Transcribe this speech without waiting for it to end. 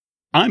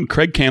I'm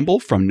Craig Campbell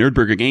from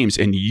Nerdburger Games,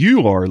 and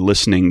you are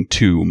listening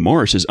to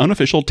Morris's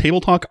unofficial Table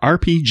Talk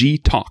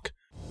RPG Talk.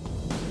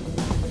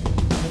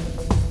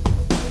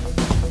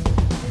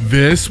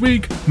 This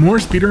week,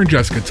 Morris, Peter, and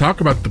Jessica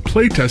talk about the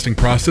playtesting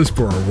process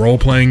for a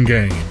role-playing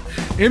game.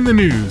 In the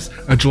news,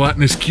 a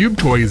gelatinous cube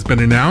toy has been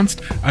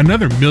announced,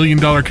 another $1 million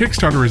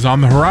Kickstarter is on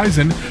the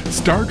horizon,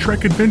 Star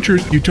Trek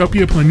Adventures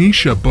Utopia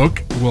Planitia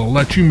book will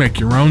let you make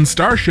your own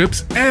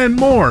starships, and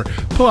more.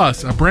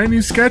 Plus, a brand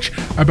new sketch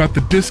about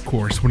the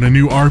discourse when a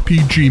new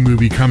RPG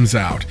movie comes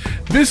out.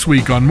 This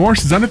week on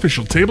Morris's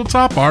unofficial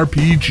Tabletop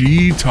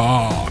RPG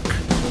Talk.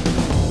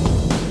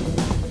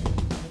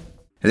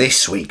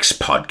 This week's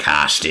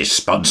podcast is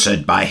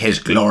sponsored by His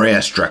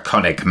Glorious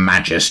Draconic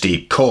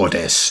Majesty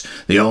Cordis,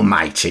 the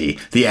Almighty,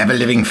 the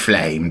ever-living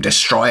flame,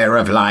 destroyer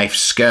of life,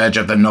 scourge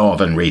of the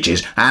northern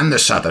reaches and the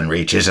southern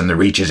reaches and the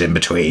reaches in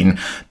between,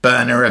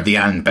 burner of the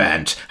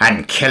unburnt,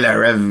 and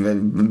killer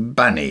of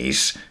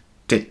bunnies.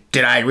 Did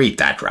I read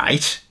that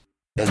right?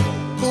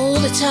 For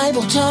the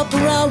tabletop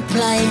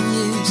role-playing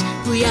news,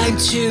 we aim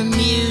to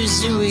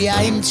amuse and we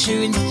aim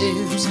to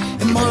enthuse.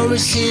 And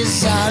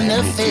Morris's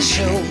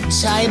unofficial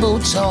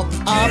tabletop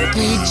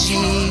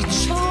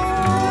RPG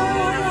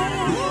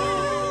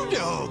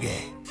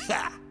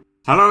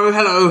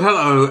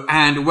Hello,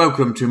 and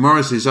welcome to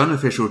Morris's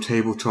unofficial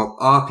Tabletop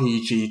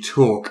RPG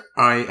Talk.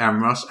 I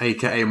am Russ,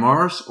 aka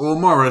Morris, or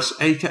Morris,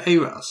 aka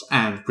Russ,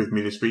 and with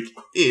me this week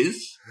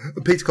is...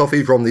 Peter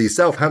Coffey from the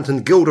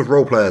Southampton Guild of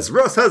Roleplayers.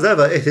 Russ, as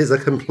ever, it is a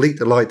complete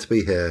delight to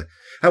be here.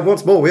 And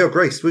once more, we are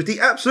graced with the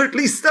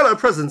absolutely stellar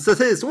presence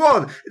that is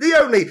one, the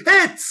only,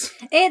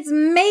 It's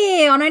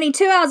me, on only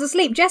 2 hours of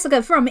sleep,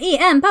 Jessica from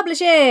EM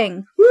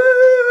Publishing.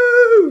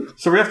 Woo!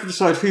 So we have to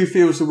decide who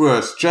feels the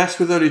worst, Jess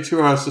with only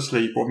 2 hours to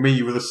sleep, or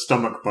me with a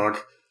stomach bug.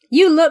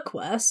 You look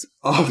worse.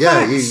 Oh,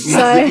 yeah, thanks.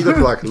 you look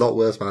like a lot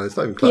worse, man. It's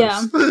not even close.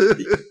 Yeah.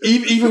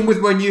 Even with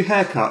my new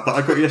haircut that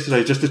I got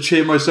yesterday, just to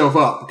cheer myself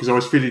up, because I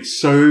was feeling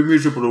so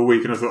miserable all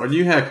week, and I thought a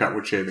new haircut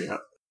would cheer me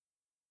up.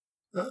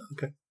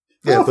 Okay.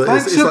 Yeah, but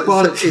thanks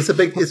it's a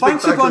big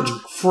thanks a bunch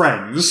of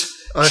friends.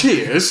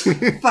 Cheers.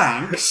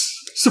 Thanks.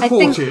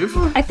 Supportive.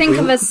 I think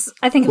of us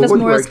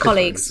more as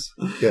colleagues.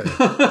 Yeah.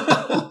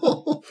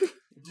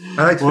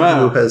 And I think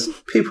of you as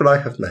people I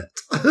have met.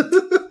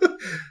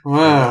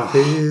 Wow.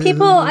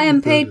 People I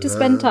am paid to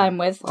spend time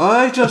with.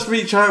 I just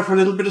reach out for a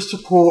little bit of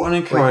support and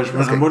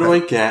encouragement, and what do I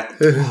get?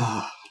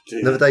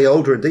 Another day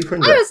older and deeper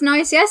in I debt. was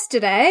nice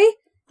yesterday.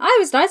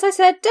 I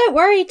said, don't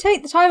worry,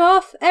 take the time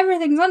off.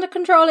 Everything's under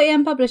control at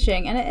EM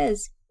Publishing, and it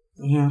is.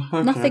 Yeah,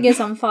 okay. Nothing is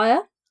on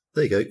fire.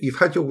 There you go. You've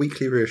had your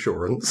weekly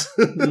reassurance.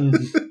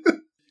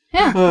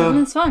 Yeah,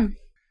 it's fun.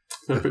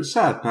 A bit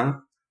sad, huh?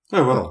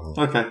 Oh, well,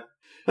 Oh. okay.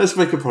 Let's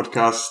make a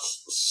podcast.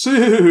 So,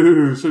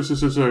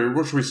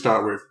 what should we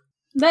start with?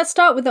 Let's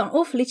start with an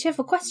awfully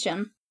cheerful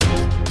question.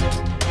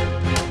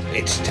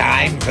 It's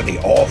time for the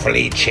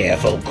awfully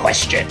cheerful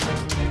question.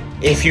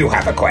 If you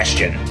have a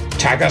question,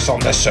 tag us on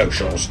the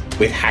socials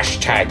with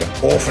hashtag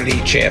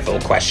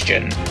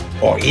awfullycheerfulquestion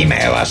or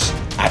email us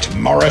at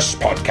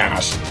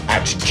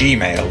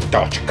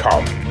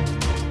morrispodcast@gmail.com.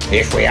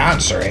 If we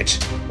answer it,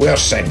 we'll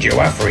send you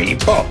a free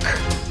book.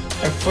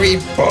 A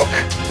free book?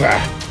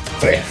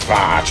 We're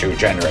far too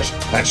generous.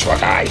 That's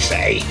what I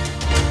say.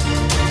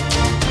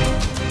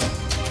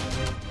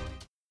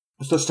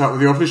 Let's start with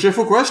the awfully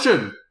cheerful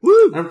question.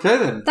 Woo! Okay,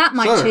 then. That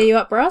might cheer you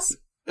up, Ross.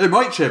 It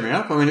might cheer me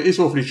up. I mean, it is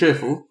awfully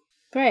cheerful.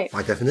 Great.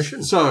 By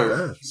definition.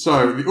 So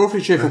the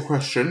awfully cheerful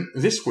question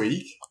this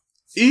week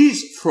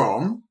is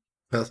from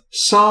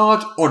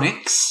Sard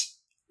Onyx,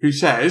 who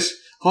says,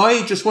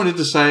 "Hi, just wanted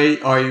to say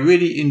I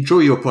really enjoy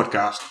your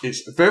podcast.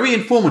 It's very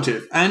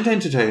informative and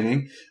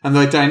entertaining, and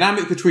the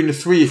dynamic between the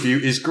three of you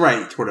is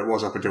great." Well, it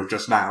was up until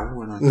just now,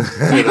 when I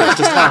realised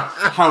just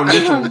how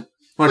little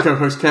my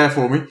co-hosts care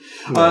for me.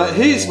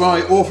 Here's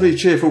my awfully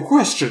cheerful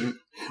question.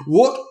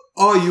 What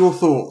are your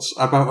thoughts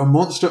about a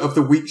Monster of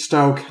the Week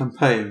style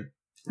campaign?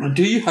 And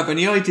do you have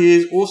any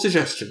ideas or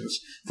suggestions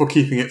for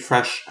keeping it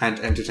fresh and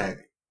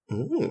entertaining?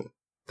 Ooh,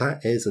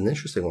 that is an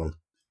interesting one.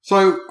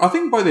 So I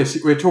think by this,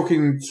 we're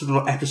talking sort of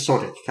like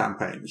episodic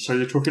campaigns. So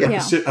you're talking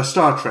like a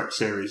Star Trek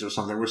series or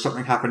something where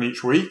something happen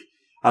each week.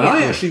 And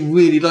I actually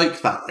really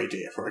like that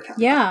idea for a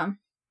campaign. Yeah.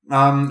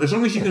 As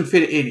long as you can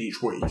fit it in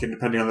each week and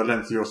depending on the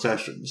length of your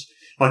sessions.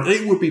 Like,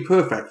 it would be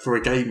perfect for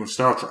a game of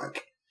Star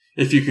Trek.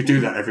 If you could do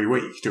that every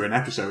week, do an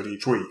episode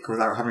each week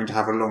without having to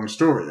have a long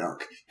story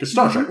arc. Because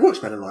Star Trek works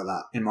better like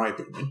that, in my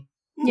opinion.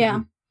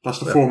 Yeah. That's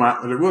the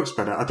format that it works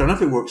better. I don't know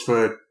if it works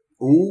for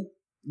all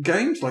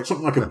games, like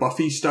something like a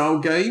Buffy-style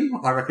game,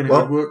 I reckon it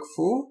would work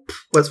for.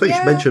 Well, it's funny you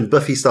should mention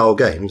Buffy-style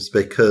games,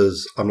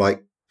 because I'm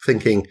like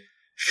thinking,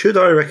 should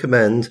I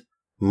recommend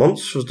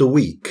Monster of the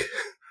Week?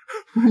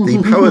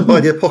 The Powered by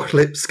the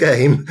Apocalypse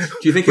game. Do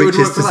you think it would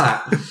work for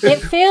that?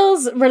 It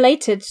feels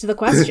related to the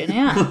question,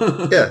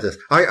 yeah. Yeah,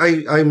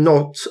 I'm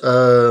not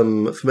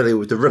familiar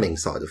with the running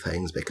side of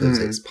things because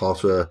it's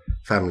part of a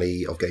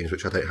family of games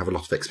which I don't have a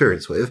lot of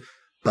experience with.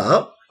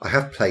 But I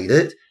have played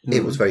it.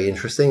 It was very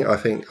interesting. I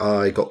think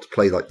I got to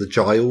play like the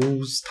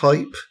Giles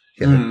type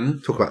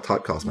Talk about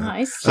typecast, man.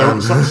 Nice. So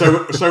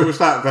was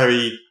that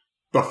very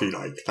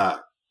Buffy-like, that?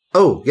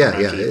 Oh, yeah.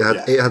 Magic,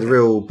 It had a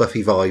real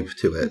Buffy vibe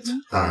to it.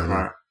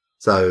 Right.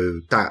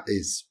 So that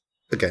is,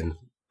 again,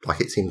 like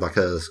it seemed like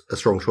a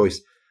strong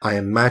choice. I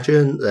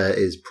imagine there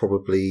is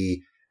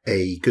probably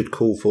a good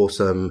call for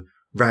some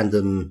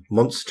random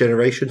monster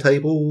generation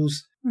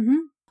tables. Mm-hmm.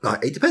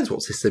 Like, it depends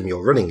what system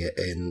you're running it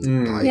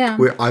in. Like, Yeah.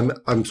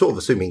 I'm sort of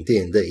assuming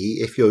D&D.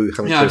 If you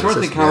haven't, Yeah, I'm trying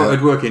to think how it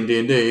would work in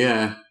D&D.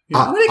 Yeah.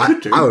 I mean, it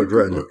could do. I would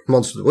run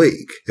Monster of the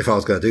Week if I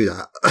was going to do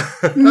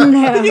that.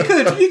 No.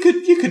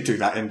 You could do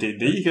that in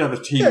D&D. You could have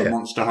a team of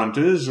monster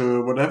hunters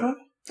or whatever.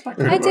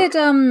 I did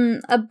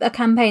a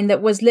campaign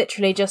that was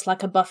literally just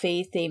like a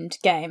Buffy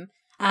themed game,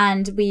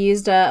 and we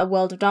used a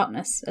World of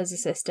Darkness as a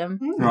system.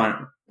 Right.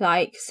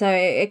 Like, so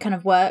it kind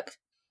of worked.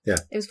 Yeah.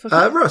 It was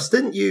fun. Russ,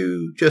 didn't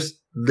you just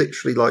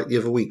literally, like the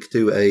other week,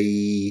 do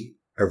a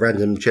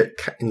random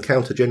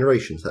encounter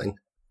generation thing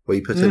where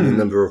you put in the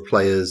number of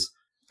players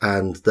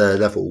and their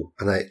level,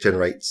 and then it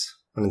generates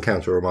an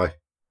encounter? Or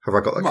have I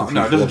got that confused?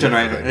 No, it doesn't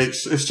generate it.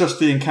 It's just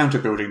the encounter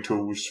building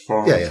tools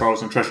from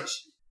Trials and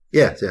Treasures.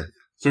 Yeah.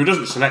 So it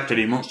doesn't select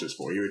any monsters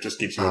for you. It just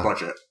gives you a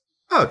budget.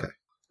 Oh, okay.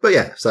 But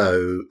yeah,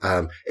 so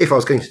if I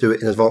was going to do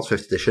it in Advanced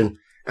 5th Edition,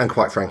 and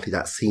quite frankly,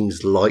 that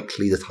seems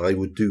likely that I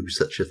would do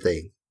such a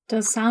thing.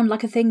 Does sound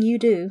like a thing you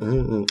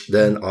do.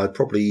 Then I'd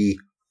probably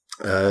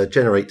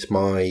generate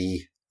my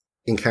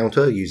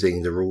encounter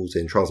using the rules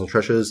in Trials and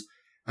Treasures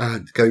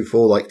and go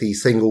for like the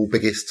single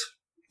biggest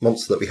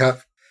monster that we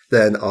have.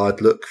 Then I'd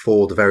look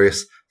for the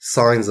various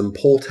signs and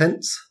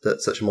portents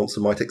that such a monster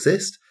might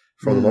exist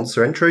from the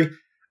monster entry.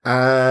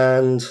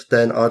 And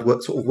then I'd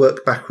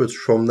work backwards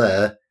from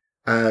there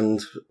and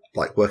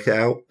like work it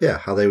out,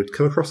 how they would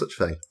come across such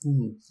a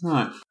thing.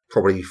 Right.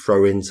 Probably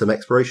throw in some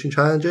exploration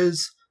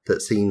challenges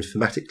that seemed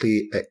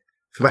thematically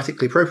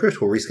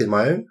appropriate, or reskin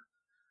my own.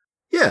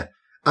 Yeah.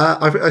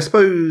 I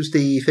suppose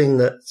the thing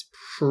that's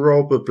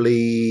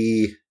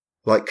probably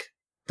like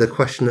the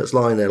question that's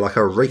lying there like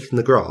a rake in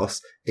the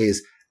grass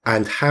is,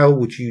 and how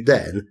would you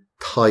then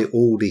tie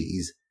all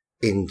these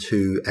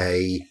into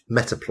a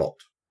meta plot?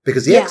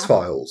 Because the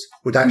X-Files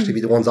would actually be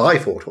the ones I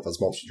thought of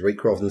as Monsters of the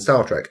Week rather than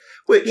Star Trek,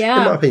 which, in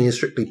my opinion, is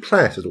strictly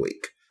Planet of the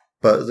Week.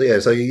 But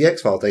so the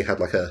X-Files, they had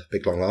like a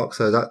big long arc,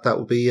 so that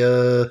would be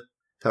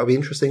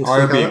interesting.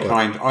 I would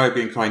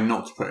be inclined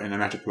not to put in a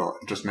meta plot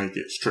and just make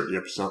it strictly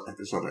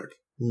episodic.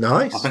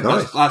 Nice. I think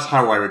that's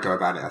how I would go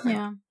about it. I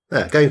think.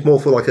 Yeah, going more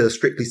for like a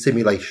strictly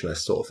simulationist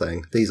sort of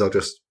thing. These are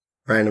just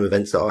random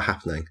events that are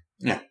happening.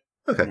 Yeah.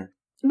 Okay. Yeah.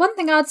 One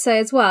thing I'd say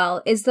as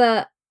well is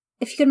that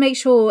if you could make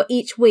sure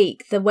each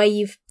week the way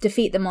you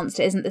defeat the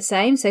monster isn't the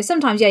same. So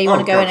sometimes, you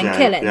want to go in and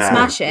kill it and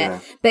smash it. Yeah.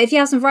 But if you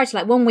have some variety,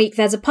 like one week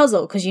there's a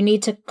puzzle because you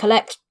need to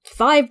collect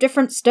 5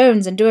 different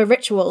stones and do a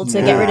ritual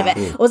to get rid of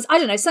it. Or, I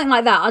don't know, something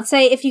like that. I'd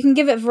say if you can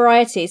give it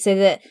variety so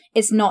that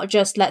it's not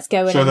just let's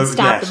go in and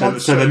stab the monster.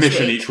 So the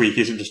mission each week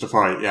isn't just a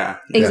fight,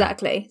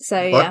 Exactly.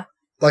 So,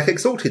 Like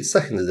Exalted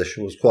 2nd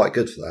Edition was quite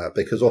good for that,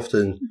 because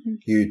often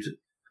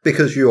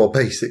because you are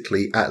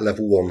basically at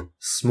level 1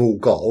 small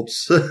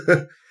gods,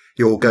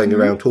 you're going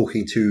around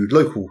talking to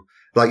local,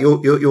 like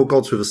you're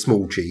gods with a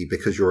small g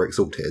because you're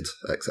exalted,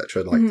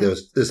 etc. Like they're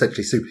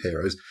essentially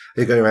superheroes.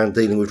 You're going around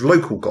dealing with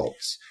local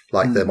gods,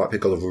 like there might be a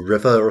god of a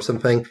river or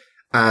something,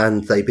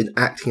 and they've been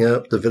acting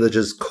up. The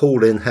villagers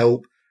call in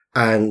help,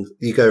 and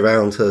you go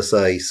around to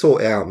say,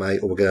 "Sort it out, mate,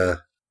 or we're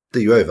gonna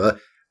do you over."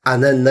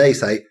 And then they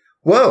say,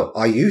 "Well,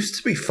 I used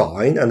to be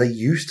fine, and they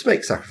used to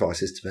make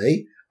sacrifices to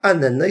me,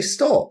 and then they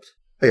stopped."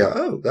 And you go,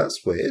 "Oh,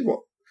 that's weird.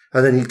 What?"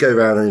 And then you go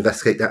around and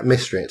investigate that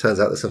mystery, and it turns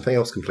out there's something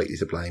else completely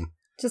to blame.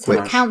 Just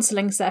have a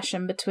counselling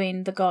session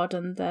between the god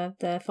and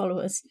their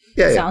followers.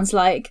 Yeah, sounds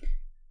like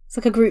it's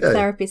like a group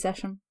therapy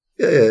session.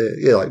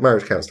 Yeah, like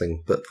marriage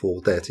counselling, but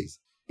for deities.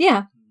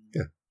 Yeah.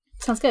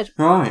 Sounds good.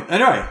 Right.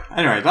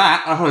 Anyway,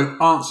 that I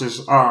hope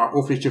answers our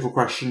awfully cheerful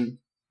question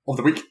of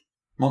the week,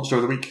 monster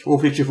of the week,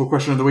 awfully cheerful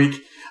question of the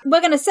week.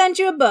 We're going to send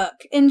you a book.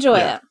 Enjoy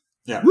it.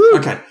 Yeah. Woo.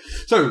 Okay.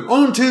 So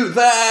on to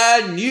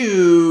the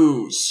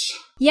news.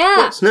 Yeah.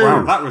 What's new?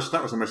 Wow, that was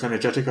the most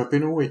energetic I've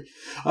been all week.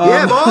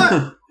 Yeah,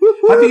 boy.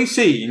 Have you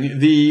seen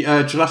the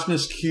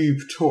gelatinous cube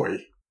toy?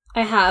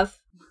 I have.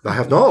 I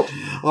have not.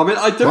 I mean,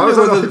 I don't Why know was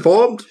I whether... not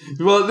informed?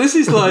 Well, this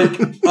is like...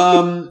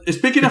 it's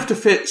big enough to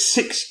fit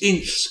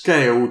 6-inch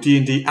scale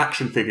D&D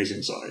action figures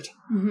inside.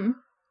 Mm-hmm.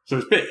 So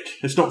it's big.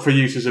 It's not for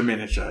use as a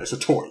miniature. It's a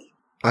toy.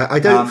 I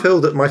don't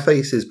feel that my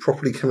face is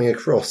properly coming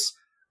across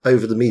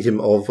over the medium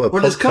of a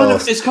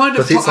podcast. It's kind of...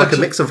 But it's like a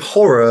mix of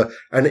horror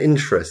and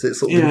interest.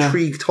 It's sort of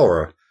intrigued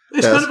horror.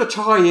 It's kind of a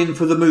tie-in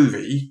for the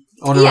movie,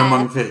 Honor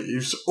Among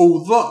Thieves,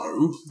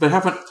 although they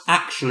haven't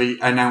actually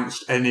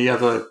announced any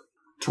other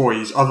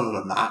toys other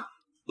than that,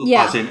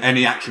 as in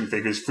any action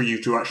figures for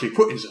you to actually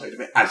put inside of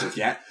it as of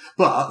yet.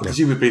 But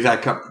presumably they're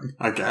coming,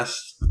 I guess.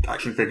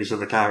 Action figures of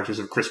the characters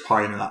of Chris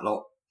Pine and that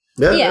lot.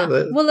 Yeah.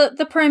 Well,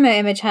 the promo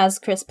image has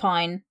Chris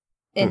Pine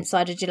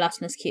inside a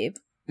gelatinous cube.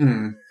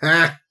 Mm.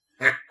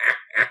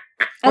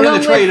 Well,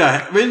 in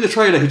the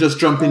trailer, he does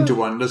jump into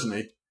one, doesn't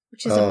he?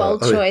 Which is a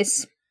bold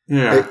choice.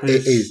 Yeah,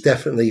 it is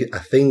definitely a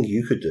thing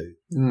you could do.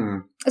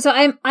 So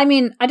I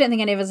mean, I don't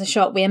think any of us are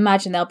shocked. We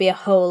imagine there'll be a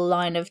whole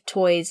line of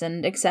toys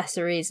and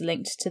accessories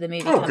linked to the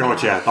movie. Oh god,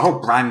 out. Yeah, the whole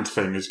brand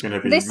thing is going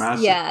to be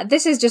massive. Yeah,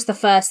 this is just the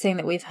first thing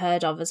that we've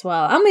heard of as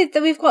well, and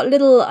we've got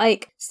little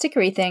like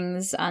stickery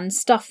things and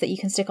stuff that you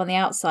can stick on the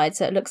outside,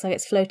 so it looks like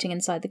it's floating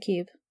inside the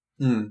cube.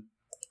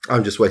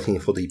 I'm just waiting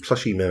for the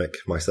plushie mimic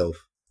myself.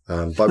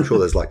 But I'm sure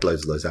there's like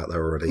loads of those out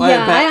there already.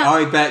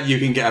 I bet you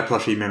can get a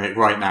plushie mimic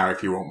right now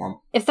if you want one.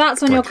 If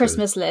that's on your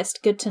Christmas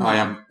list, good to know. I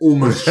am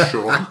almost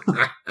sure.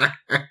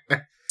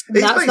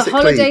 That's the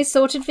holiday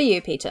sorted for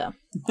you, Peter.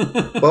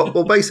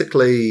 well,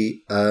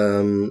 basically,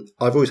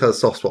 I've always had a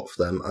soft spot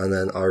for them, and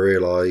then I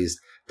realised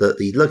that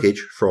the luggage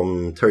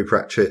from Terry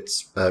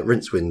Pratchett's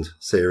Rincewind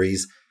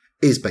series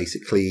is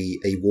basically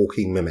a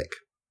walking mimic.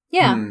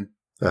 Yeah.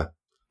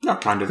 Yeah,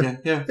 kind of,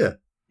 yeah.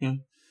 Yeah.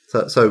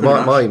 So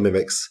my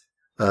mimics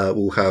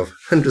will have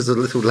hundreds of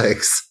little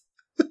legs.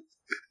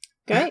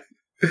 Great.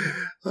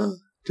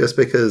 Just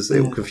because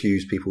it will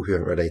confuse people who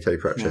haven't read any Terry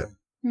Pratchett.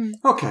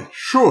 Okay,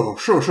 sure.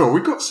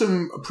 We've got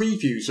some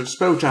previews of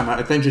Spelljammer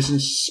Adventures in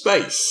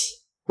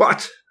Space.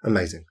 What?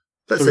 Amazing.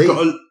 Let's so see. We've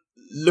got a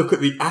look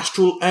at the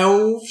Astral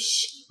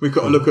Elves. We've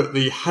got a look at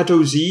the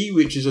Hadozi,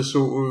 which is a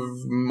sort of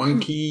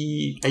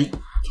monkey ape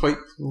type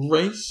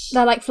race.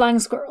 They're like flying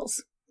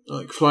squirrels.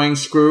 Like flying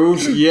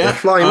squirrels, yeah. They're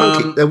flying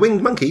monkeys. They're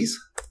winged monkeys.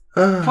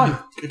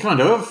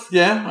 Kind of,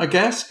 yeah, I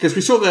guess. Because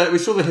we saw the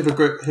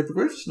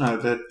hippogriffs? No,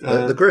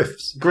 the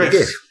griffs.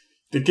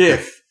 The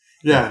GIF.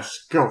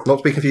 Yes. God. Not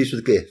to be confused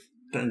with the GIF.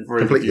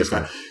 Completely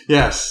different.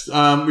 Yes.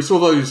 We saw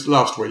those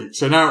last week.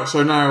 So now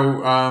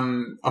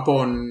up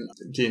on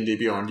D&D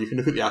Beyond, you can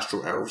look at the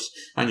Astral Elves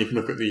and you can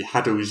look at the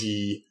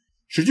Hadozi.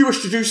 Should you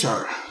wish to do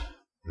so?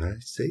 I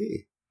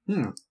see.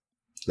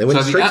 They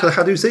went straight to the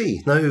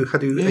Hadozi. No,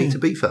 Hado A to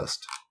B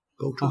first.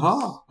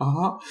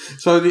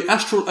 So the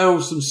Astral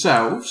Elves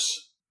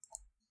themselves,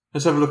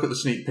 let's have a look at the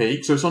sneak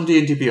peek. So it's on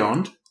D&D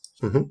Beyond.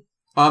 You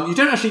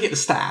don't actually get the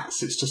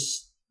stats. It's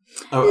just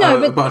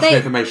a bunch of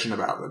information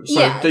about them.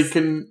 So they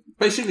can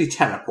basically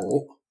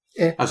teleport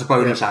as a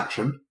bonus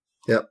action.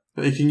 Yep.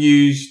 They can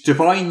use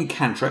divine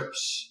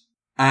cantrips,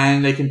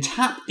 and they can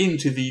tap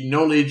into the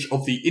knowledge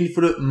of the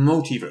infinite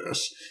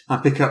multiverse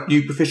and pick up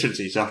new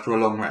proficiencies after a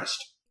long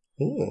rest.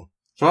 Ooh.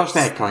 So that's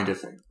their kind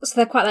of thing. So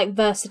they're quite like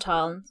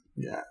versatile.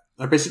 Yeah.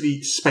 They're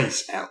basically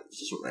space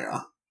elves is what they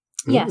are.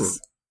 Yes.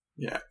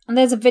 Yeah. And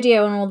there's a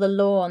video on all the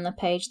lore on the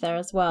page there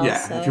as well.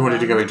 Yeah, so, if you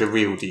wanted to go into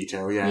real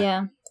detail,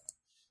 yeah.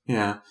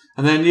 Yeah.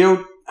 And then the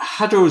old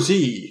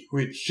Hadozi,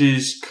 which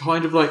is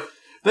kind of like...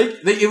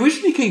 They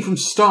originally came from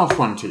Star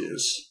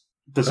Frontiers,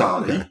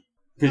 bizarrely,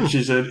 which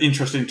is an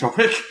interesting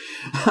topic,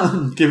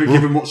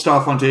 given what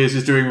Star Frontiers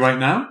is doing right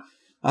now.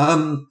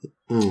 But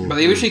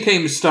they originally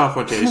came from Star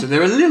Frontiers, and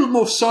they're a little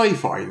more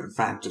sci-fi than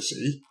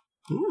fantasy.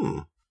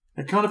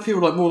 They kind of feel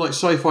like more like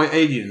sci-fi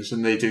aliens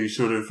than they do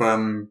sort of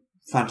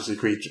fantasy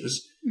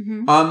creatures.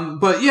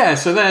 But yeah,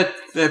 so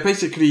they're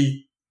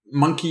basically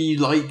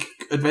monkey-like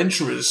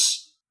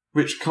adventurers,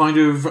 which kind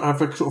of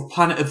have a sort of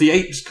Planet of the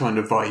Apes kind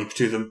of vibe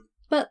to them.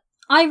 But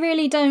I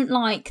really don't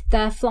like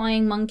their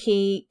flying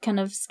monkey kind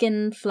of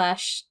skin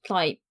flesh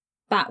like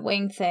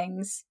batwing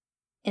things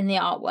in the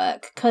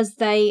artwork, because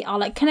they are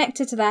like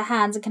connected to their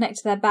hands and connected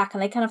to their back,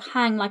 and they kind of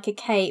hang like a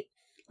cape.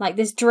 Like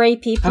this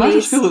drapey piece. And I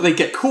just feel that they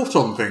get caught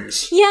on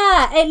things.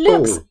 Yeah, it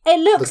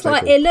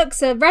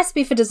looks a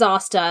recipe for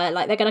disaster.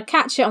 Like they're going to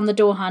catch it on the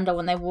door handle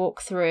when they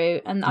walk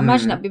through, and I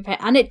imagine that'd be.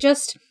 And it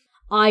just,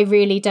 I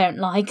really don't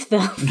like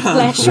the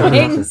flesh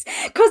wings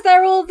because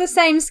they're all the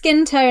same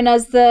skin tone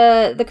as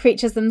the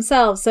creatures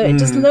themselves. So it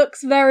just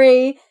looks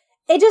very.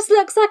 It just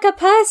looks like a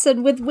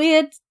person with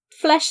weird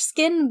flesh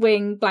skin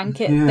wing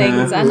blanket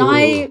things, and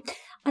I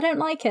don't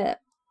like it.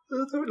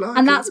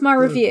 And that's my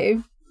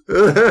review. We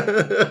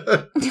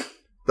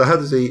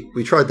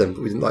tried them,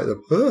 but we didn't like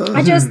them.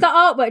 The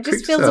artwork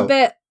just feels a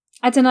bit,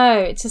 I don't know,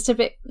 it's just a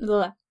bit...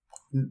 Ugh.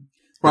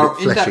 Well,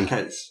 in that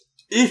case,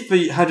 if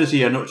the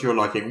Hadozi are not to your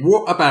liking,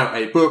 what about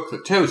a book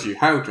that tells you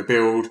how to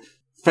build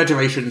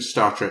Federation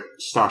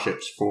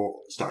starships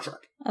for Star Trek?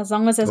 As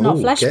long as there's not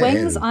flesh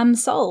wings, I'm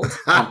sold.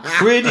 I'm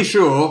pretty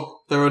sure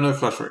there are no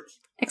flesh wings.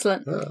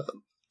 Excellent.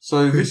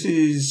 So this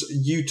is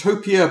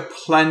Utopia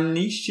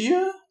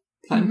Planitia?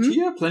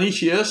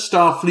 Planitia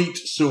Starfleet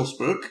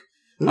Sourcebook.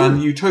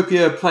 And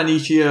Utopia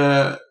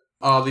Planitia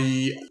are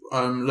the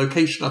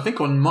location, I think,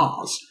 on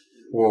Mars,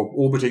 or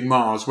orbiting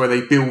Mars, where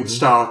they build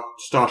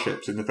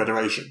starships in the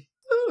Federation.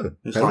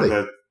 It's like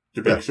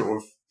the big sort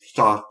of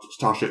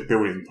starship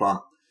building plant.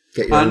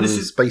 Get your own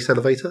space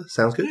elevator.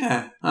 Sounds good.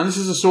 Yeah, and this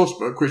is a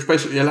sourcebook which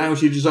basically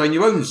allows you to design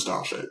your own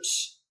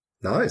starships.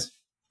 Nice.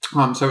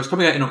 So it's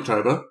coming out in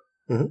October.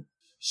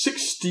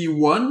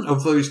 61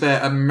 of those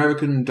there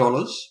American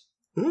dollars.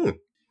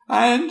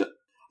 And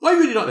I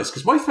really like this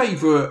because my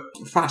favourite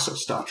facet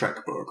Star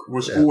Trek book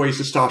was always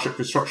the Starship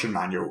Construction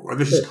Manual. And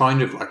this is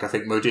kind of like, I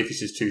think,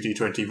 Modiphius'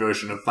 2D20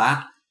 version of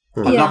that.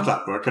 I loved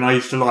that book, and I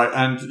used to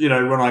and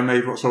when I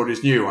made What Sold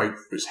Is New, I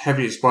was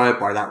heavily inspired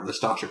by that with the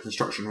Starship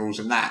construction rules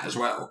in that as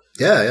well.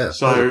 Yeah.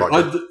 So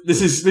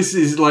this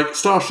is like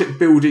Starship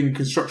building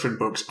construction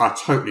books are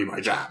totally my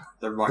jam.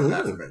 They're right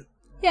there for me.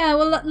 Yeah,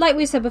 well, like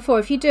we said before,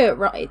 if you do it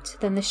right,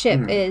 then the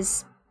ship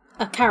is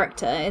a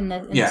character in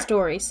the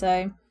story.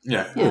 So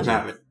yeah,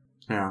 exactly.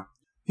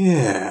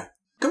 Yeah.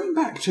 Going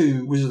back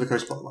to Wizards of the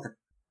Coast, by the way,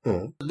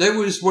 there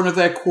was one of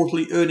their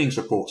quarterly earnings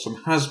reports from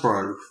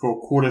Hasbro for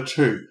quarter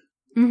 2.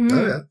 Mm-hmm.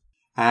 Oh, yeah.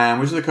 And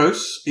Wizards of the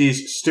Coast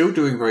is still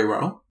doing very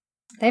well.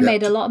 They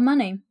made a lot of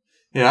money.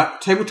 Yeah.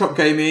 Tabletop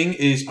gaming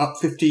is up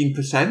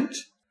 15%.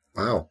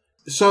 Wow.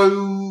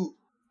 So,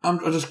 I'm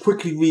just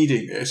quickly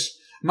reading this.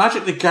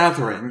 Magic the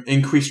Gathering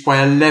increased by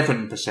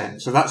 11%.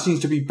 So that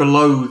seems to be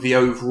below the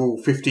overall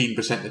 15%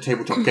 that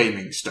tabletop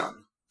gaming's done.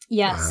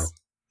 Yes. Wow.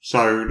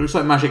 So it looks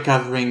like Magic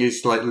Gathering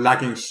is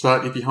lagging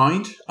slightly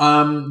behind.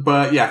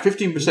 But yeah,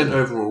 15%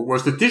 overall,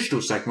 whereas the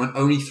digital segment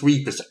only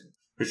 3%.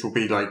 Which will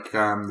be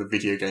the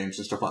video games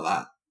and stuff like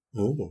that.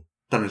 Ooh.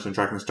 Dungeons and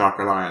Dragons Dark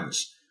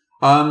Alliance.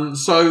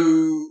 This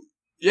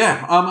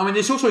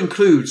also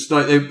includes,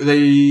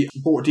 they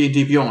bought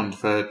D&D Beyond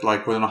for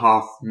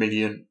 $1.5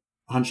 million,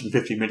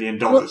 $150 million.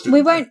 Well,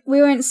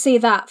 we won't see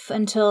that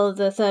until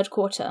the third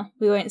quarter.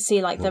 We won't see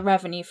the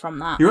revenue from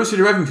that. You won't see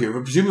the revenue,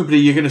 but presumably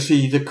you're going to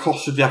see the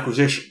cost of the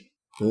acquisition.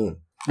 Ooh.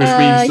 Which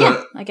means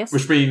that, I guess.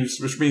 Which means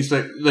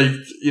that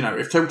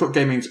if tabletop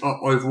gaming's up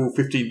overall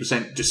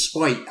 15%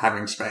 despite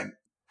having spent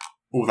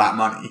all that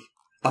money,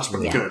 that's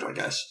pretty good, I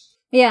guess.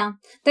 Yeah.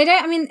 They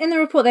don't, in the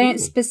report, they don't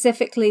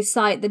specifically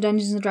cite the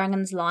Dungeons &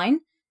 Dragons line,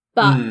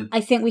 but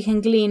I think we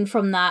can glean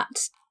from that,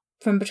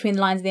 from between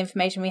the lines of the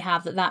information we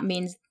have, that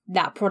means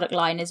that product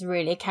line is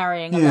really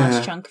carrying a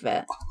large chunk of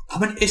it.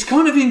 It's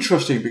kind of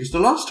interesting, because the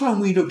last time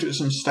we looked at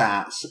some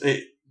stats,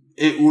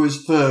 it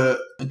was that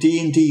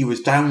D&D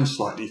was down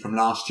slightly from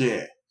last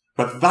year.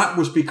 But that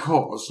was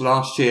because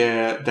last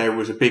year there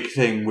was a big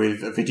thing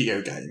with a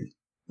video game,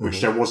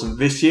 which there wasn't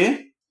this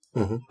year.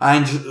 Mm-hmm.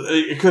 And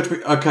it occurred to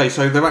me, okay,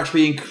 so they're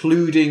actually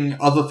including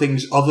other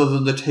things other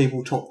than the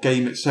tabletop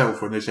game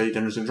itself when they say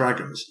Dungeons and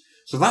Dragons.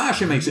 So that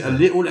actually makes it a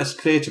little less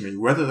clear to me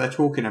whether they're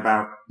talking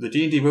about the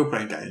D&D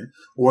role-playing game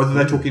or whether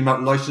they're talking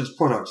about licensed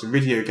products and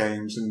video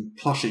games and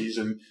plushies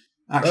and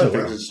action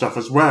figures and stuff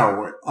as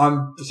well.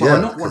 I'm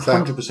not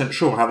 100%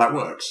 sure how that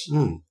works.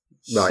 Right,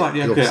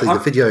 obviously the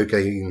video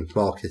game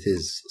market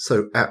is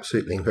so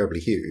absolutely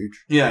incredibly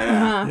huge.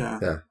 Yeah.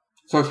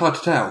 So it's hard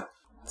to tell.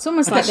 It's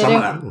almost like they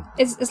don't.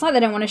 It's like they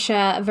don't want to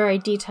share very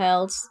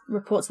detailed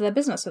reports of their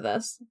business with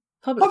us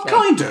publicly.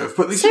 Well, kind of,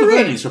 but these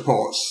earnings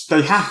reports,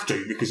 they have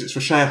to because it's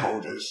for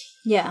shareholders.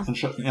 Yeah, and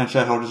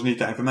shareholders need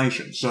that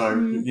information. So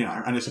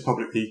and it's a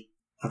publicly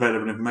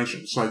available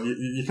information. So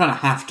you kind of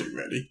have to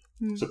really.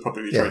 It's a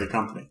publicly traded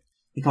company.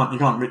 You can't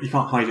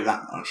hide it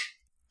that much.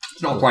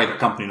 It's not a private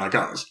company like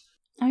us.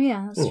 Oh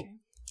yeah, that's true.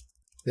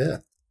 Yeah,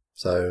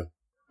 so.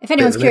 If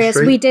anyone's curious,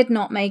 we did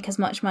not make as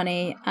much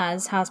money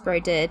as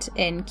Hasbro did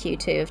in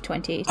Q2 of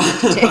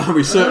 2022.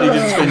 We certainly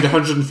didn't spend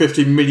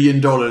 $150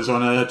 million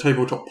on a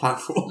tabletop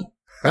platform.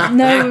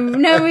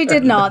 No, we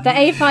did not. The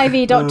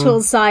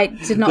A5e.tools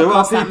site did not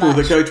cost that much. There are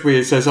people that go to me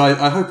and says,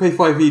 I hope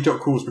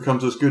A5e.tools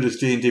becomes as good as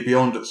D&D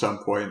Beyond at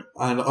some point.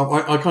 And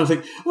I kind of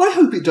think, well, I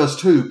hope it does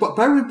too. But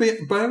bear in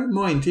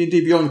mind,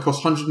 D&D Beyond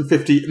costs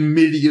 $150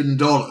 million.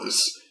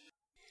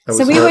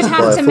 So we would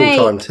have to make...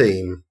 full-time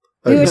team.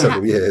 Over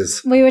several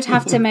years. We would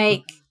have to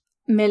make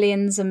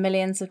millions and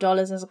millions of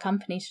dollars as a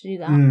company to do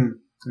that.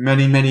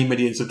 Many, many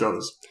millions of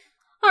dollars.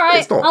 All right.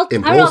 It's not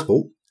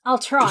impossible. I'll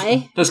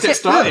try. Let's get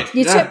started.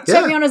 You took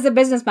me on as the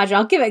business manager.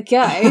 I'll give it a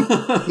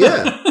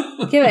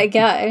go. Give it a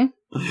go.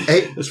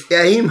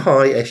 Aim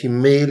high. If you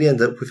merely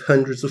end up with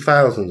hundreds of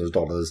thousands of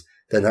dollars,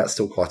 then that's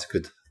still quite a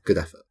good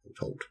effort, I'm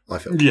told, I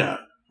feel. Yeah.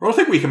 Well, I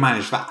think we can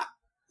manage that.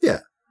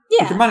 Yeah.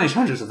 We can manage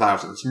hundreds of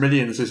thousands.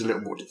 Millions is a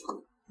little more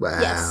difficult.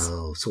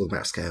 Wow, sort of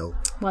map scale.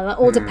 Well, it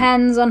all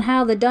depends on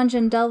how the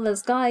Dungeon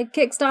Delver's Guide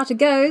Kickstarter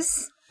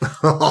goes. In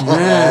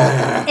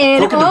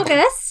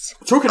August.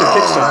 Talking of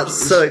Kickstarter,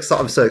 so excited!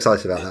 I'm so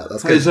excited about that.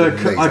 That's there's a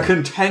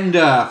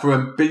contender for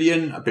 $1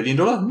 billion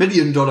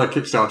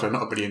Kickstarter,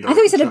 not $1 billion. I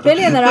thought you said $1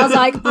 billion, and I was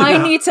like, I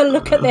need to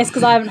look at this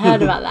because I haven't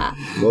heard about that.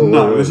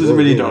 No, this is $1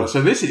 million.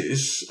 So this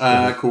is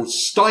called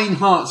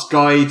Steinhardt's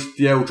Guide to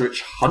the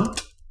Eldritch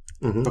Hunt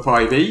for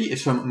 5e.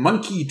 It's from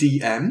Monkey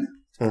DM.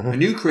 A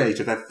new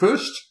creator, their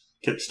first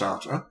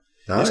Kickstarter.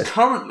 Nice. It's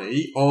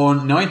currently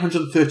on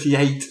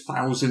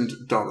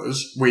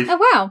 $938,000 with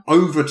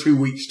over 2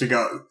 weeks to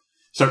go.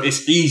 So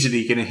it's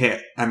easily going to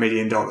hit $1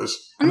 million.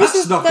 And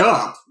that's snuck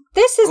up.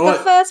 This is the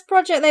first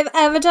project they've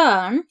ever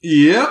done?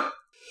 Yep.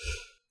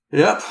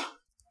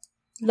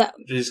 That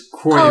is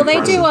quite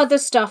impressive. They do other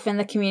stuff in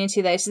the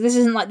community though, so this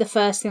isn't like the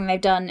first thing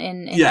they've done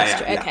in history.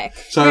 Yeah. Okay.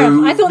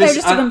 So I thought they were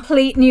just a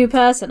complete new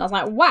person. I was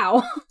like,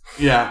 wow.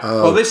 Yeah.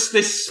 Well,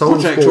 this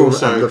project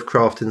also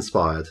Lovecraft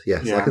inspired.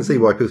 Yes, I can see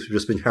why people have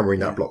just been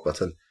hammering that block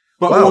button.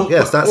 But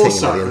yes, that's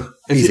also, hitting $1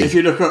 million. If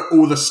you look at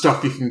all the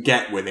stuff you can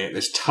get with it,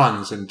 there's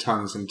tons and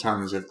tons and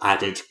tons of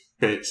added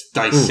bits,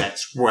 dice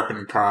sets,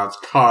 weapon cards,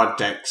 card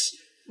decks,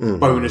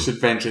 bonus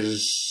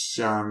adventures,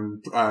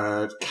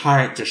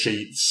 character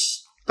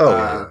sheets.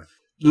 There's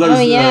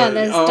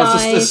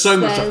dice. There's so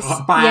much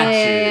stuff.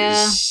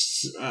 Badges.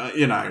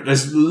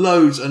 There's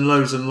loads and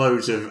loads and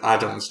loads of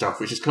add-on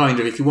stuff, which is kind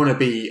of, if you want to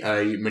be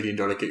a $1 million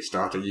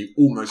Kickstarter, you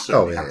almost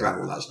certainly have to have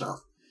all that stuff.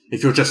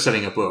 If you're just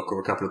selling a book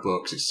or a couple of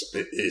books,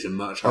 it is a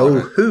much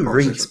harder. Who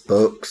reads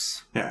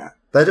books? Yeah.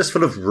 They're just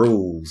full of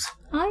rules.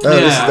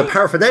 This is the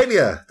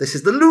paraphernalia. This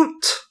is the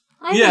loot.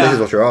 This is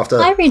what you're after.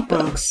 I read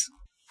books.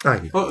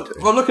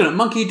 Well, looking at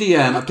Monkey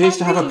DM appears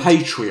to have a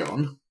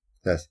Patreon.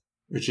 Yes.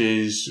 Which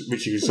you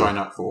can sign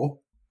up for.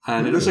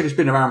 And it looks like it's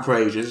been around for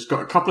ages. It's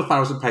got a couple of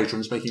thousand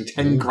patrons making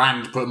 10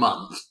 grand per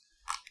month.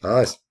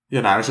 Nice.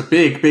 It's a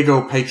big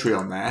old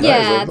Patreon there.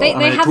 Yeah,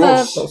 they have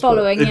a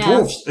following,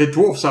 It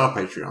dwarfs our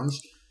Patreons.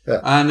 Yeah.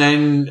 And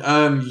then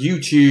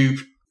YouTube,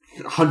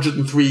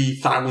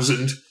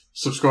 103,000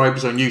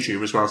 subscribers on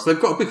YouTube as well. So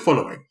they've got a big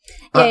following.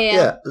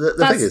 The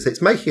thing is,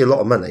 it's making a lot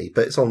of money,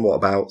 but it's on,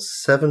 about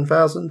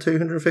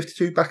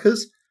 7,252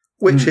 backers,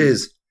 which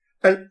is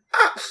an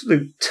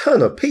absolute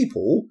ton of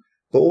people,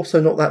 but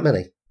also not that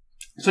many.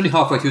 It's only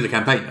halfway through the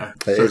campaign, though.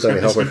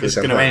 It's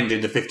going to end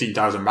in the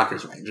 15,000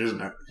 backers range,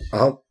 isn't it?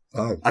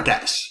 I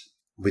guess.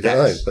 We don't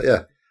know, but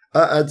yeah.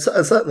 And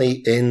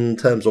certainly in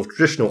terms of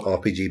traditional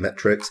RPG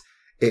metrics,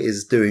 it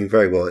is doing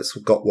very well. It's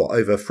got,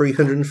 over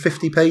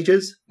 350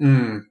 pages?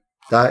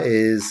 That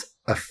is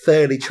a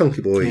fairly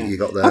chunky boy you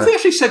got there. Have we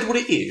actually said what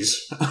it is?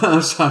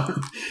 It's a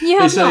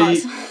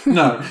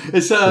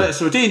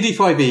D&D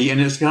 5e,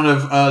 and it's kind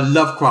of a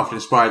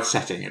Lovecraft-inspired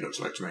setting, it looks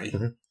like to me.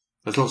 Mm-hmm.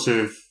 There's lots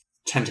of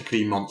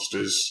tentacly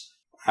monsters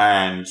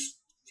and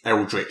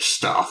eldritch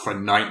stuff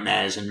and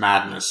nightmares and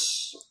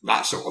madness,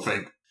 that sort of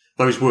thing.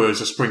 Those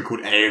words are sprinkled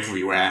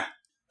everywhere.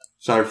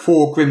 So,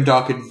 4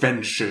 grimdark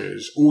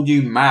adventures,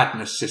 all-new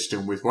madness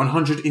system with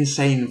 100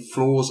 insane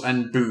flaws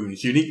and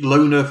boons, unique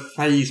loner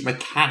phase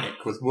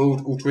mechanic with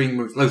world-altering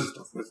moves, loads of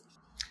stuff.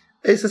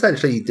 It's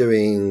essentially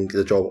doing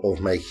the job of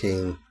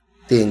making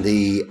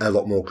D&D a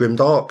lot more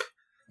grimdark,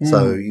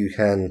 so you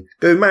can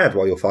go mad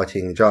while you're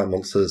fighting giant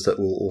monsters that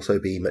will also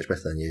be much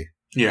better than you.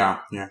 Yeah.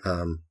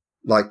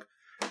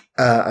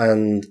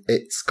 And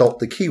it's got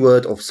the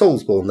keyword of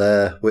Soulsborne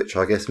there, which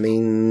I guess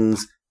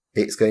means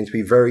it's going to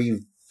be very,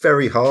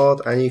 very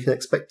hard, and you can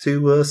expect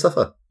to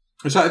suffer.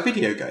 Is that a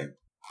video game?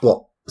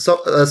 What? So,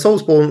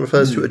 Soulsborne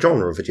refers to a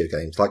genre of video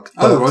games, like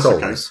Dark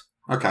Souls.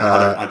 Okay.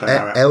 I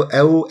don't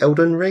know.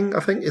 Elden Ring, I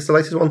think, is the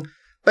latest one.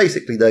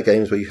 Basically, they're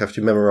games where you have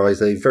to memorise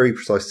a very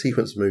precise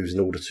sequence of moves in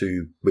order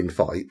to win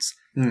fights.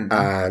 Mm-hmm.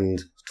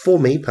 And for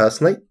me,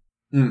 personally,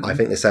 I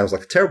think this sounds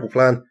like a terrible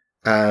plan,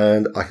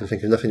 and I can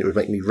think of nothing that would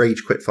make me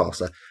rage quit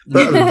faster.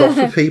 But a lot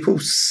of people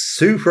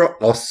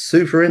are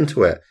super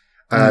into it.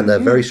 And they're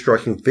very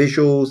striking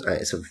visuals, and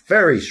it's a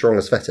very strong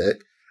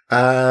aesthetic.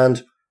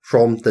 And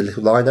from the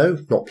little I know,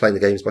 not playing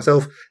the games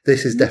myself,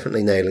 this is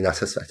definitely nailing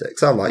that aesthetic.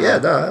 So I'm like,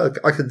 I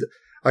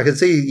could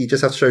see you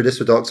just have to show this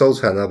to a Dark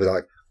Souls fan, and I'll be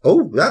like,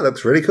 oh, that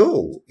looks really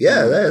cool.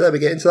 Yeah, let me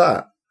get into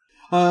that.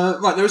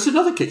 Right, there was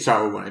another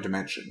Kickstarter I wanted to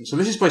mention. So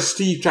this is by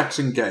Steve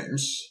Jackson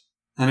Games,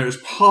 and it was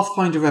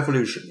Pathfinder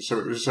Revolution. So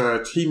it was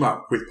a team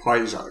up with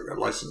Paizo, a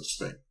licensed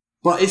thing.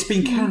 But it's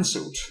been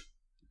cancelled.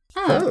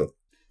 Oh.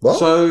 What?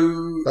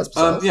 So, that's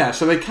bizarre.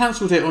 so they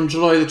cancelled it on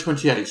July the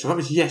 28th, so that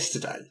was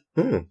yesterday.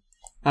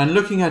 And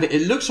looking at it,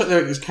 it looks like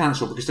it was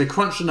cancelled because they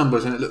crunched the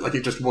numbers and it looked like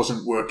it just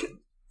wasn't working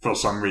for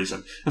some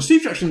reason. And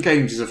Steve Jackson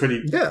Games is a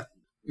pretty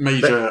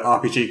major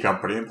RPG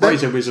company, and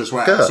Paizo is as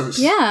well. GURPS.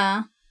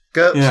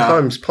 GURPS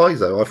times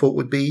Paizo, I thought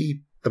would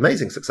be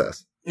amazing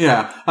success.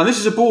 Yeah, and this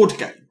is a board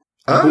game.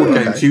 Board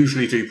games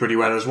usually do pretty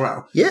well as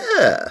well.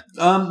 Yeah.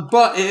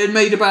 But it had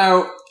made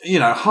about,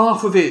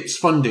 half of its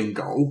funding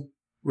goal,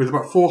 with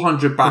about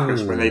 400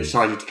 backers when they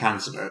decided to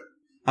cancel it.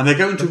 And they're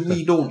going to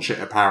relaunch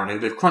it, apparently.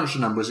 They've crunched the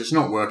numbers, it's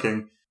not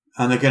working,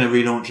 and they're going to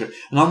relaunch it.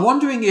 And I'm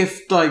wondering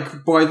if,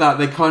 by that,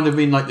 they kind of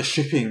mean, the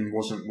shipping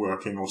wasn't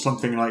working or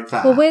something like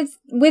that. Well,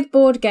 with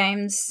board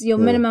games, your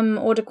minimum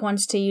order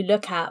quantity you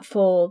look at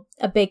for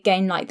a big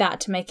game like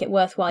that to make it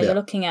worthwhile, you're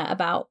looking at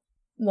about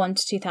 1,000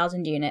 to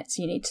 2,000 units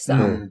you need to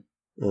sell.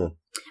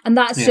 And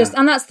that's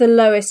that's the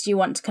lowest you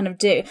want to kind of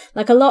do.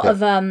 Like a lot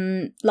of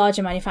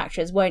larger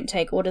manufacturers won't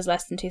take orders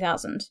less than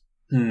 2,000.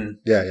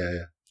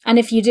 Yeah. And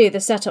if you do, the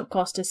setup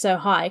cost is so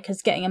high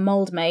because getting a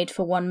mold made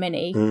for one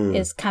mini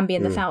can be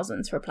in the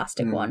thousands for a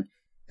plastic one.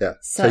 Yeah.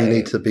 So you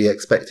need to be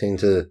expecting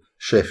to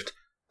shift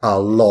a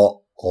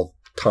lot of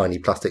tiny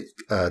plastic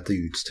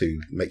dudes to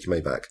make your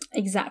money back.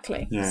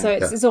 Exactly. Yeah. So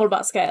it's all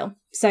about scale.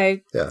 So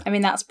I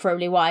mean that's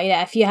probably why.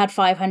 Yeah, if you had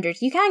 500,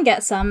 you can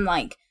get some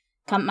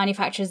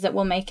manufacturers that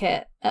will make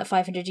it at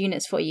 500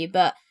 units for you,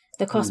 but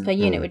the cost per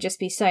unit would just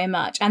be so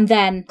much. And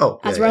then,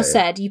 as Russ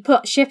said, you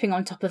put shipping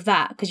on top of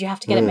that because you have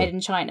to get it made in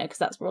China because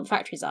that's where all the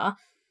factories are.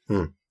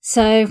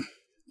 So,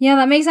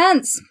 that makes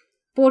sense.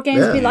 Board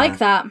games be like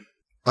that.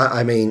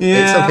 I mean,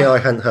 it's something I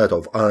hadn't heard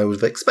of. I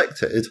would have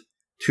expected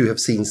to have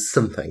seen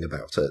something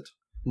about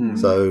it.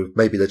 So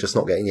maybe they're just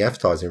not getting the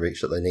advertising reach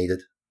that they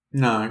needed.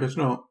 No, I guess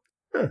not.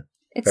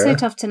 It's so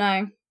tough to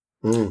know.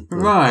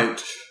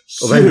 Right.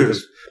 Or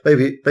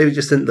maybe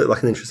just didn't look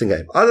like an interesting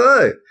game. I don't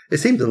know. It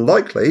seems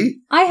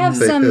unlikely. I have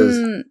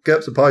some...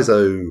 GURPS of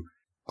Paizo,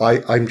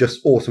 I'm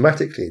just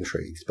automatically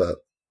intrigued, but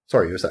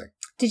sorry, you were saying.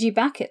 Did you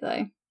back it,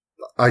 though?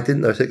 I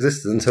didn't know it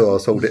existed until I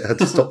was told it had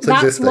to stop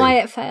existing. That's why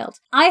it failed.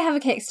 I have a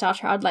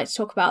Kickstarter I'd like to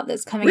talk about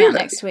that's coming out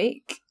next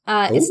week.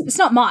 It's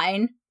not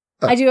mine.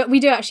 Oh. We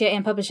do actually at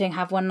AM Publishing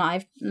have one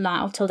live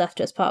now, Till Death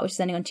Do Us Part, which is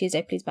only on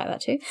Tuesday. Please back that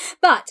too.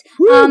 But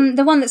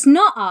the one that's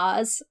not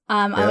ours,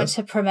 I want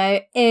to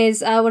promote,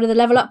 is one of the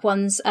Level Up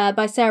ones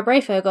by Sarah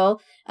Brayfogle,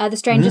 The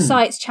Stranger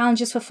Sights,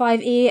 Challenges for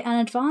 5e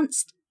and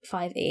Advanced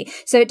 5e.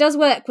 So it does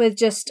work with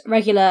just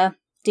regular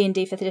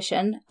D&D 5th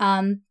edition.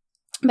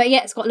 But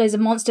yeah, it's got loads of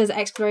monsters,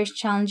 exploration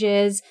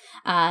challenges,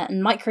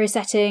 and micro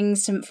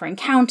settings for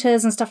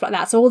encounters and stuff like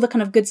that. So all the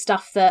kind of good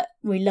stuff that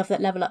we love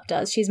that Level Up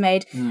does. She's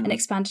made an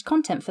expanded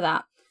content for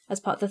that as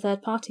part of the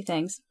third party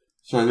things.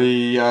 So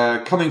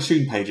the coming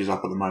soon page is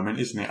up at the moment,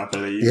 isn't it? I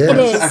believe.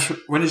 Yeah.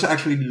 When does it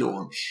actually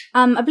launch?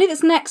 I believe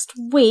it's next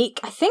week.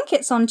 I think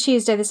it's on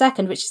Tuesday the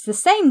 2nd, which is the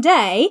same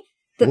day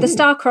that the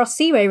Starcross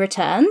Seaway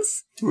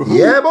returns.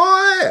 Yeah,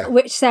 boy!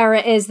 Which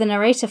Sarah is the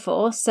narrator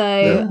for,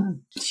 so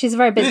she's a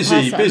very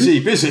busy person.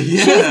 Busy,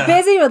 yeah. She's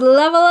busy with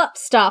Level Up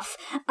stuff.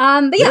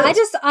 But yeah,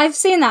 I've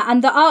seen that,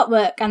 and the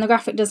artwork and the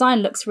graphic design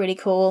looks really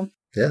cool.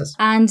 Yes.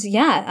 And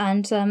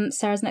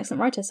Sarah's an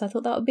excellent writer, so I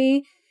thought that would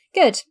be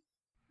good.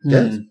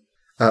 Yes.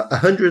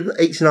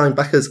 189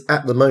 backers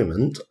at the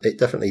moment. It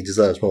definitely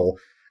deserves more.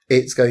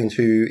 It's going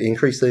to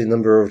increase the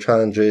number of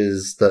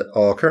challenges that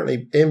are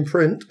currently in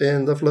print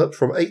in Level Up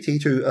from 80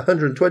 to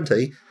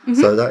 120.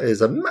 So that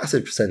is a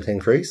massive %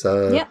 increase.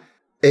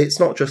 It's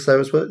not just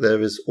Sarah's work.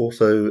 There is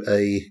also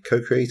a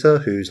co-creator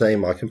whose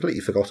name I've completely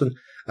forgotten.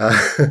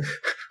 I'm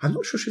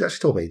not sure she's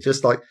actually told me.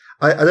 Just like,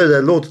 I know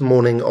they're Lord of the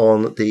Morning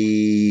on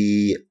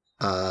the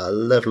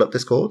Level Up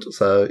Discord.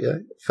 So, yeah,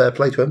 fair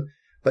play to him.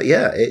 But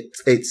yeah,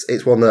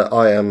 it's one that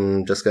I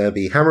am just going to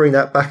be hammering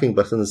that backing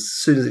button as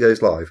soon as it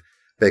goes live.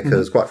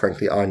 Because, quite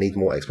frankly, I need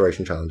more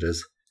exploration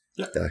challenges.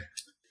 Yeah.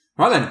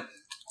 Right then,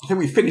 I think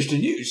we've finished the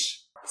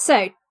news.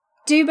 So,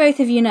 do both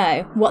of you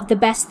know what the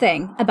best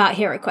thing about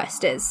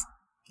HeroQuest is?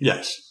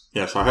 Yes,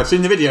 I have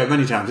seen the video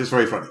many times. It's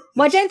very funny.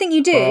 Well, I don't think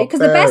you do,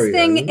 because the best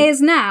thing is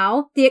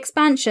now the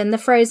expansion, The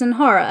Frozen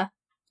Horror,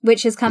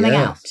 which is coming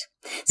out.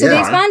 So the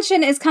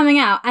expansion is coming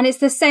out, and it's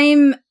the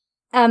same...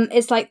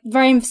 it's like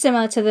very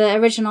similar to the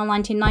original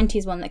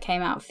 1990s one that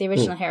came out for the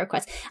original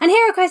HeroQuest. And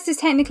HeroQuest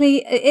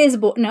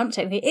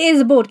is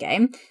a board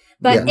game,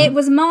 but it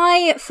was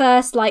my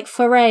first like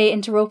foray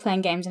into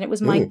role-playing games, and it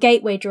was my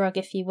gateway drug,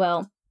 if you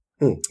will,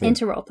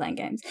 into role-playing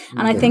games.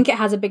 And I think it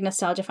has a big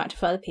nostalgia factor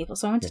for other people,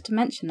 so I wanted to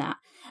mention that.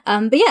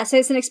 But yeah, so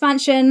it's an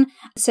expansion.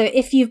 So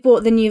if you've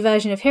bought the new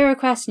version of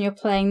HeroQuest and you're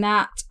playing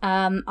that,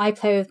 I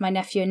play with my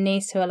nephew and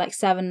niece who are like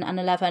 7 and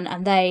 11,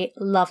 and they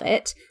love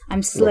it.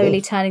 I'm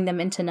slowly turning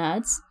them into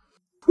nerds,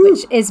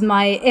 which is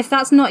if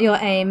that's not your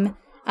aim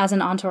as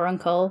an aunt or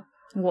uncle,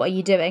 what are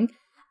you doing?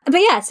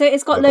 But yeah, so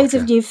it's got loads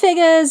of new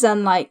figures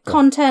and like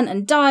content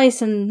and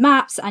dice and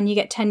maps, and you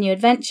get 10 new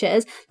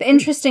adventures. But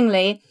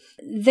interestingly,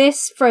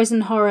 this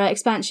Frozen Horror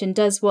expansion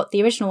does what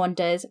the original one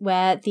does,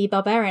 where the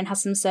Barbarian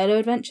has some solo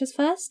adventures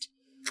first,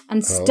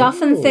 and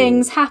stuff and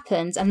things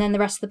happens, and then the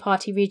rest of the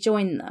party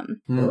rejoin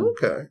them.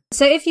 Okay.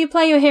 So if you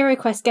play your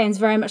HeroQuest games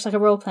very much like a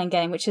role-playing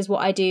game, which is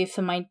what I do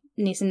for my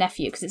niece and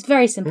nephew, because it's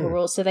very simple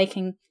rules, so they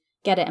can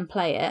get it and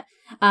play it,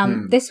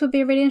 this would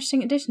be a really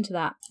interesting addition to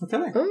that.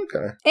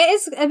 Okay. It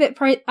is a bit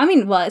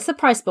it's the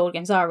price board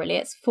games are really.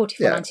 It's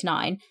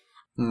 $44.99.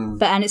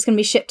 And it's going to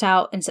be shipped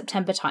out in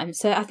September time.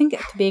 So I think it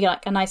could be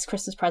like a nice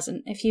Christmas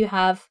present. If you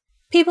have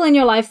people in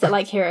your life that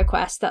like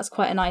HeroQuest, that's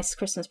quite a nice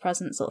Christmas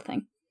present sort of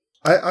thing.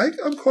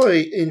 I'm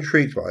quite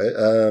intrigued by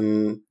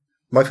it.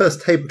 My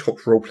first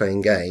tabletop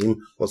role-playing game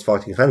was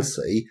Fighting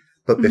Fantasy,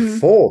 but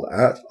before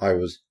that, I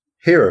was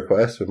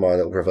HeroQuest with my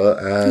little brother,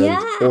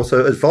 and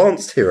also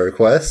Advanced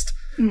HeroQuest,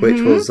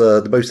 which was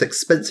the most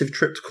expensive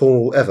trip to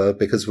Cornwall ever,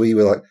 because we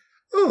were like,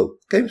 oh,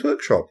 Games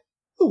Workshop.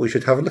 Oh, we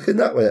should have a look in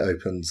that when it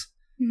opens.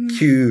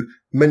 Cue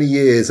many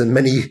years and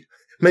many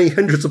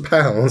hundreds of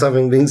pounds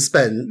having been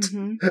spent.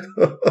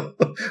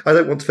 I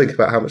don't want to think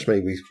about how much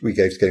money we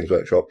gave to Games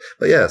Workshop.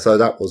 But yeah, so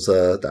that was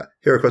that.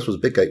 HeroQuest was a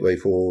big gateway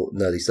for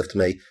nerdy stuff to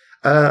me.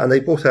 And they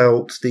brought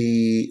out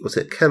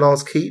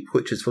Kellar's Keep,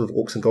 which is full of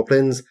orcs and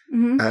goblins,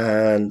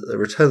 and The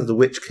Return of the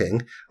Witch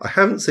King. I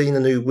haven't seen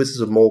the new Wizards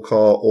of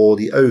Morcar or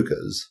the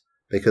Ogres,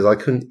 because I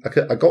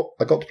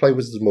got to play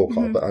Wizards of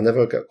Morcar, but I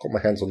never got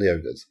my hands on the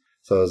Ogres.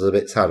 So I was a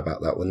bit sad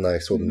about that when I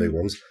saw the new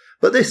ones.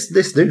 But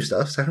this new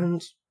stuff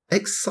sounds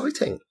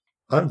exciting.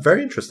 I'm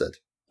very interested.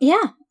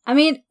 Yeah, I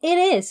mean, it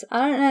is.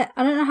 I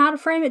don't know how to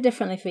frame it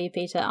differently for you,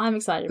 Peter. I'm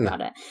excited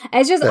about it.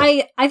 It's just,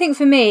 I think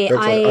for me,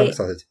 I'm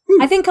excited.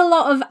 I think a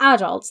lot of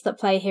adults that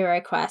play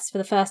HeroQuest for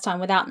the first time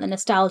without the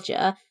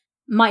nostalgia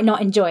might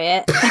not enjoy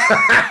it.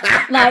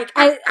 Like,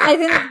 I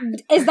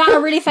think, is that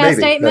a really fair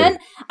statement?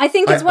 Maybe. I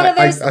think it's one of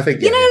those, I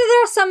think, there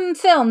are some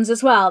films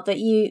as well that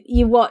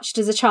you watched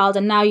as a child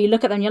and now you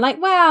look at them and you're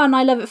like, wow, and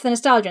I love it for the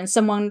nostalgia, and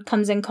someone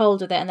comes in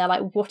cold with it and they're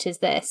like, what is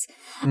this?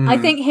 I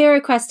think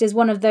Hero Quest is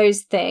one of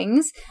those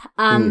things,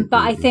 but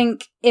I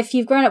think if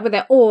you've grown up with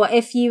it, or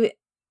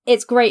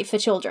it's great for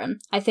children.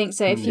 I think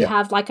so. If you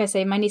have, like I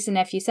say, my niece and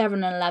nephew,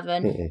 7 and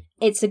 11,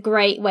 it's a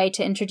great way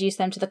to introduce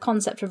them to the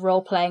concept of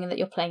role-playing and that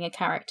you're playing a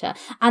character.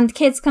 And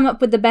kids come up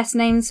with the best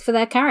names for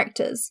their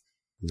characters.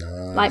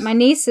 Nice. Like my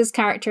niece's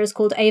character is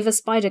called Ava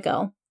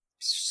Spider-Girl.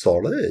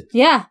 Solid.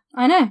 Yeah,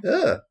 I know.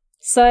 Yeah.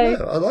 So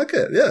I like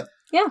it. Yeah.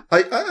 Yeah.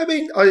 I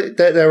mean,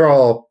 there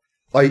are,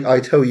 I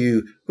tell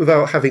you,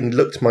 without having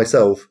looked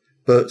myself,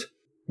 but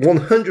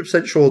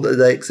 100% sure that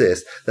they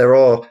exist, there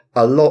are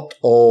a lot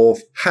of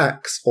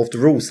hacks of the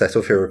rule set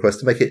of Hero Quest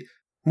to make it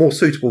more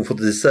suitable for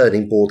the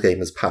discerning board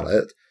gamer's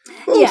palette.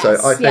 But also,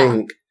 I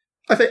think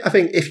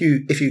if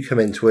you come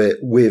into it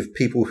with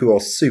people who are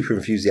super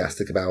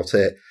enthusiastic about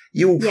it,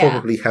 you will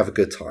probably have a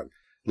good time.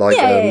 Like,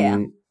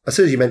 as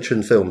soon as you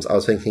mentioned films, I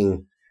was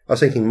thinking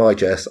My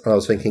Jess, and I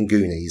was thinking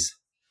Goonies.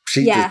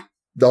 She did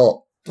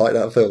not like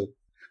that film.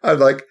 I'm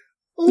like,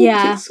 oh,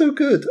 it's so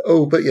good.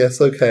 Oh, but yes,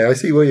 okay, I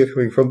see where you're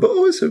coming from. But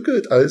oh, it's so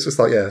good. And it's just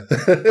like,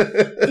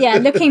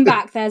 looking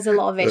back, there's a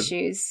lot of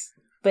issues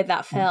with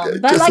that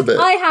film. But like,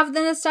 I have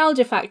the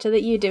nostalgia factor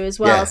that you do as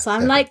well. So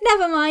I'm like,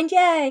 never mind,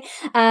 yay.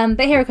 But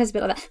Hero Quest is a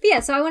bit like that. But yeah,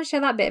 so I want to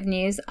share that bit of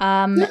news.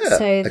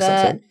 So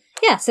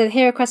the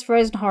Hero Quest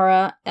Frozen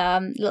Horror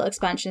little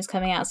expansion is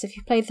coming out. So if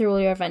you've played through all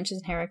your adventures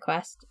in Hero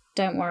Quest,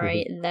 don't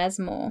worry, there's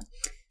more.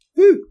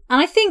 And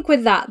I think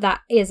with that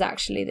is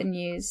actually the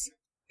news.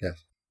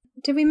 Yes.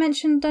 Did we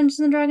mention Dungeons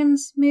and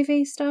Dragons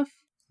movie stuff?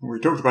 We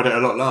talked about it a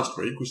lot last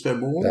week. Was there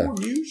more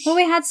news? Well,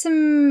 we had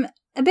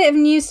a bit of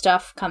new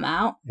stuff come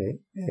out.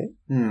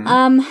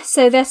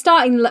 So they're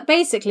starting,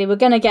 basically, we're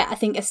going to get, I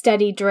think, a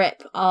steady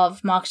drip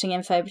of marketing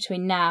info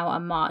between now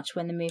and March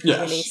when the movie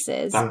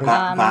releases.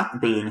 That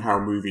being how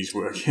movies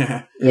work,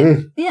 all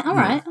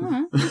right.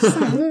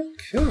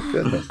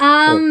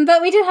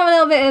 But we did have a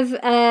little bit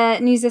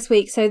of news this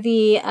week. So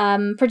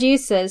the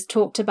producers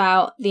talked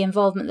about the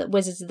involvement that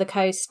Wizards of the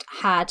Coast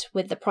had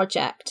with the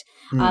project.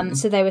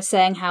 So they were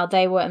saying how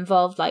they were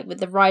involved, like, with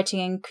the writing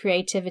and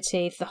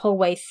creativity the whole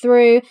way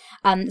through.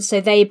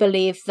 So they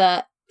believe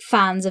that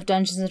fans of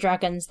Dungeons and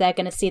Dragons, they're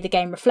going to see the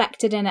game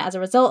reflected in it as a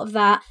result of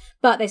that.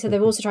 But they said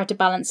they've also tried to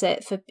balance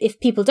it for, if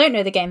people don't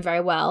know the game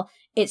very well,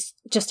 it's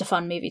just a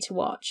fun movie to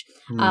watch.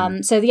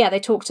 They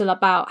talked a lot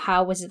about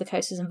how Wizards of the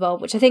Coast is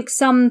involved, which I think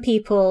some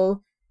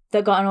people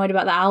that got annoyed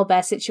about the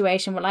owlbear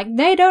situation were like,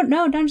 they don't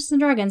know Dungeons and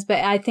Dragons.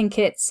 But I think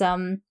I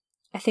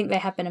think they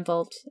have been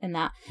involved in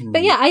that.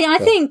 But I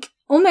think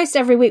almost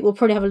every week we'll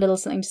probably have a little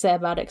something to say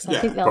about it, because I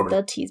think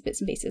they'll tease bits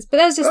and pieces. But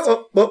there's just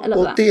a lot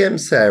of that. DM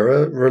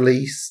Sarah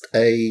released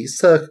a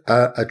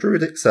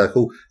druidic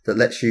circle that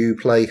lets you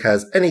play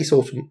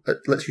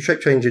lets you shape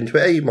change into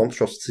a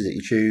monstrosity that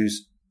you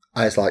choose.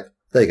 And it's like,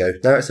 there you go,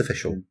 now it's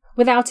official.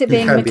 Without it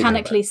being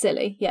mechanically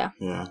silly, Yeah.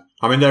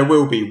 I mean, there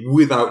will be,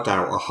 without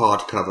doubt, a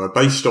hardcover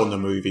based on the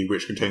movie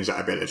which contains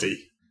that ability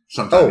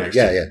sometime next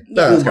year.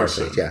 That's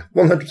guaranteed,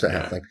 100%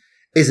 happening.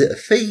 Is it a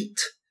feat?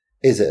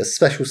 Is it a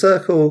special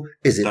circle?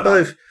 Is it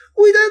both?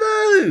 We don't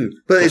know.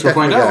 But it's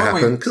definitely going to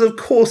happen. Because of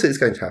course it's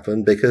going to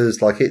happen,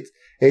 because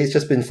it's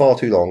just been far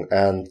too long.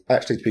 And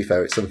actually, to be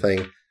fair, it's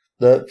something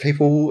that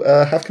people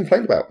have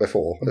complained about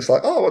before. It's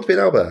like, oh, I want to be an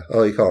owlbear.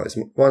 Oh, you can't.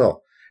 Why not?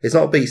 It's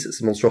not a beast,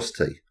 it's a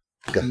monstrosity.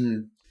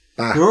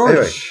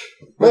 Anyway,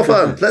 more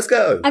fun. Let's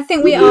go. I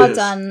think we are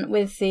done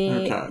with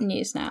the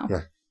news now.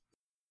 Yeah.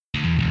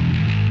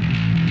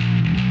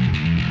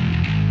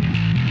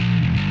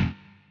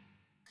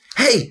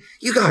 Hey,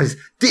 you guys,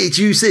 did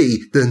you see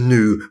the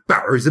new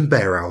Barrows and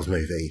Bear Owls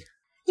movie?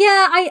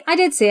 Yeah, I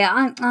did see it.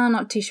 I'm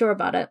not too sure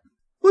about it.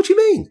 What do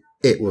you mean?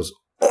 It was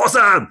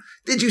awesome!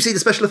 Did you see the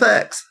special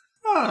effects?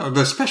 Oh,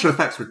 the special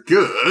effects were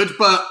good,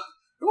 but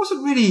it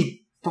wasn't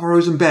really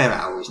Barrows and Bear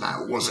Owls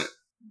now, was it?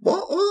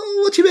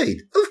 What do you mean?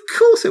 Of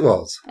course it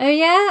was. Oh,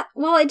 yeah?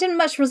 Well, it didn't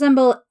much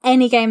resemble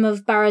any game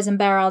of Barrows and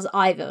Bear Owls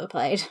I've ever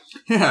played.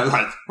 Yeah,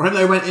 like when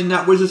they went in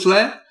that wizard's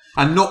lair,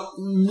 and not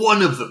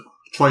one of them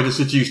tried to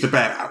seduce the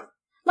bear owl.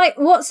 Like,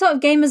 what sort of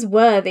gamers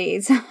were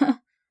these?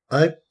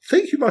 I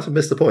think you might have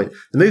missed the point.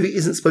 The movie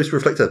isn't supposed to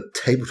reflect a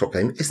tabletop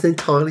game. It's an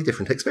entirely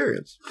different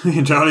experience.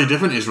 Entirely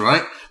different is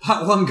right.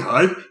 That one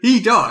guy, he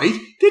died.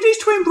 Did his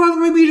twin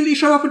brother immediately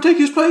show up and take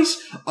his place?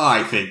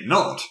 I think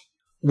not.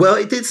 Well,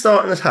 it did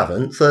start in a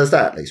tavern, so there's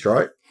that at least,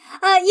 right?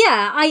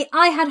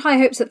 I had high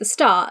hopes at the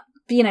start.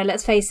 But,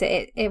 let's face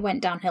it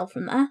went downhill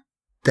from there.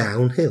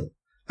 Downhill?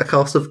 A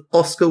cast of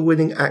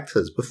Oscar-winning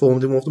actors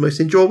performed in one of the most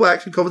enjoyable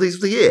action comedies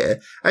of the year,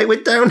 and it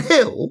went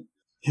downhill?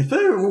 If they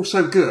were all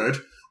so good,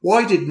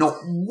 why did not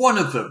one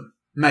of them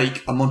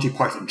make a Monty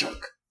Python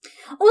joke?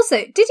 Also,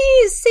 did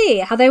you see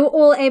how they were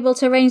all able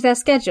to arrange their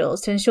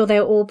schedules to ensure they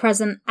were all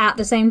present at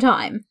the same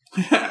time?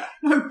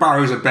 No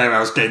Barrows and Bear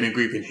Owls gaming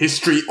group in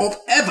history of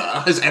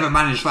ever has ever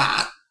managed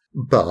that.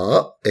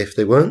 But if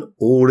they weren't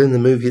all in the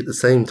movie at the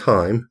same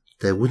time,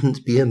 there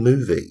wouldn't be a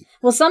movie.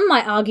 Well, some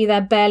might argue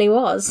there barely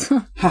was. We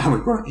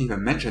won't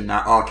even mention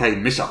that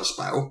arcane missile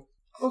spell.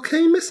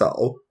 Arcane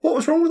missile? What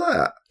was wrong with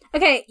that?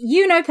 Okay,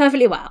 you know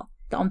perfectly well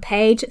that on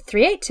page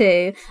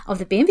 382 of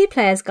the B&B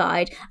Player's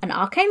Guide, an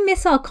arcane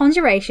missile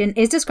conjuration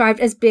is described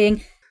as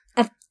being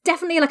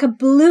definitely like a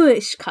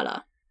bluish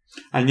colour.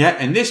 And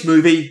yet, in this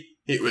movie,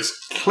 it was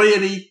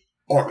clearly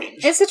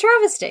orange. It's a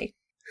travesty.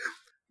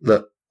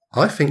 Look,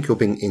 I think you're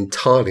being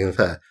entirely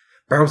unfair.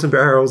 Barrels and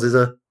Barrels is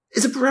a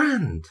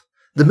brand.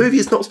 The movie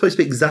is not supposed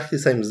to be exactly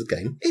the same as the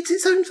game. It's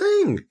its own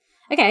thing.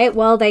 Okay,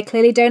 well, they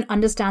clearly don't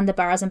understand the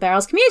Barrels and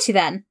Barrels community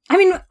then. I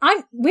mean,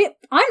 I'm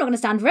not going to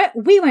stand for it.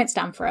 We won't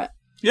stand for it.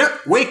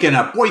 Yep, we're going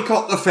to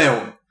boycott the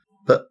film.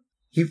 But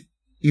you've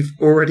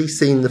already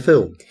seen the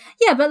film.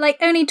 Yeah, but like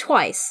only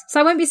twice. So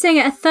I won't be seeing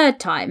it a third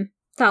time.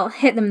 That'll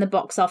hit them in the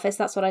box office,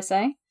 that's what I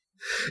say.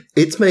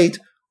 It's made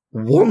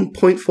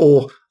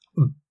 $1.4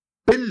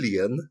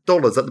 billion at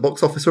the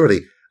box office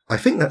already. I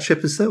think that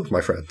ship has sailed,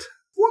 my friend. 1.4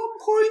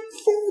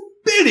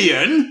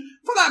 billion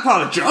for that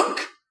pile of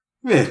junk?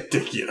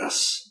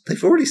 Ridiculous.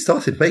 They've already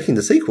started making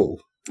the sequel.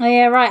 Oh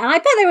yeah, right. And I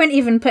bet they won't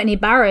even put any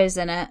barrows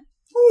in it.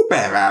 Or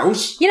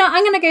barrows. You know,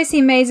 I'm going to go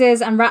see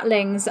Mazes and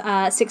Rattlings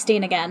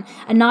 16 again.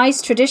 A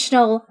nice,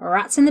 traditional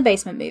Rats in the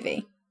Basement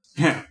movie.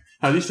 Yeah,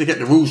 at least they get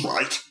the rules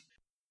right.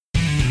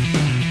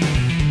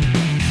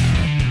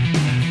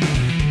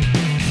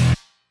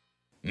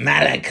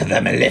 Malak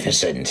the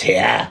Maleficent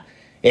here.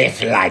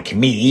 If, like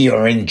me,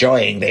 you're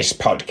enjoying this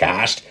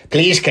podcast,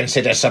 please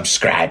consider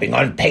subscribing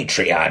on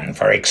Patreon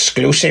for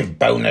exclusive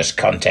bonus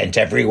content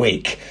every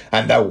week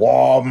and the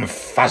warm,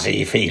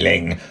 fuzzy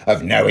feeling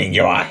of knowing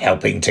you are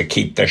helping to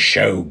keep the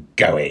show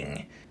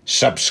going.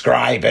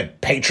 Subscribe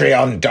at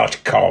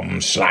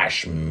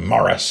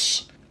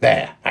patreon.com/Morris.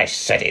 There, I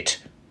said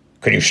it.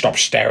 Can you stop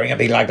staring at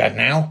me like that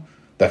now?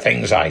 The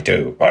things I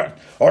do.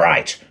 All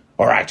right.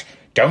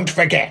 Don't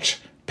forget.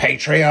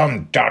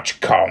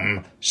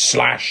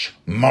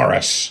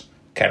 Patreon.com/Morris.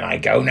 Can I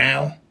go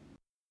now?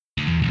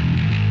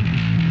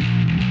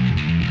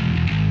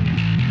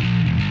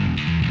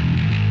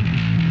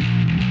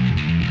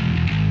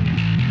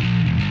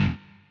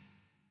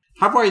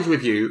 Have either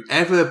of you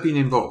ever been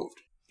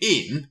involved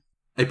in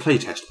a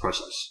playtest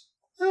process?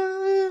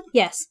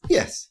 Yes.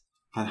 Yes.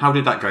 And how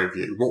did that go for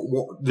you?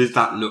 What did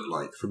that look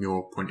like from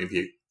your point of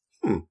view?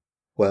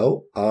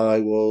 Well,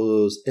 I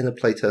was in a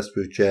playtest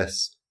with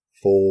Jess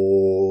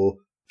for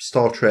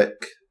Star Trek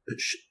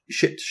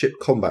ship-to-ship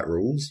combat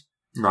rules.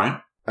 Right.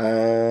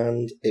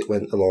 And it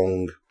went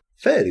along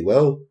fairly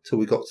well till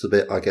we got to the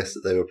bit, I guess,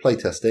 that they were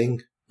playtesting.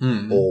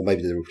 Or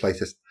maybe they were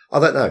playtesting. I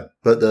don't know.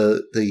 But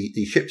the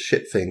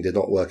ship-to-ship thing did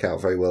not work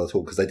out very well at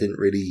all because they didn't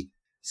really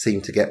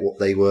seem to get what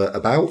they were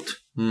about.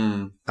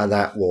 And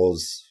that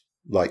was,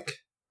 like,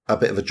 a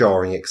bit of a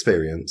jarring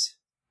experience.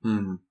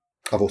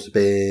 I've also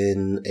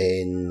been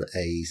in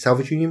a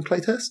Salvage Union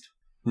playtest.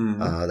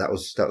 That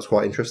was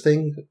quite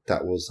interesting.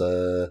 That was,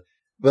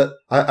 but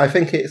I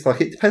think it's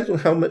like, it depends on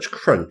how much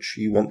crunch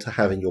you want to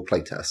have in your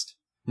playtest.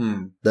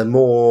 The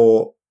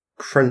more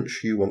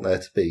crunch you want there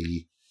to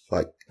be,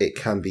 like, it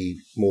can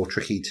be more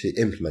tricky to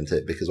implement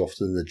it because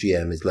often the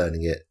GM is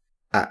learning it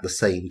at the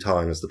same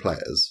time as the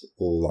players,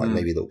 or like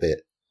maybe a little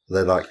bit.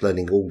 They're like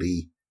learning all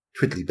the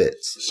twiddly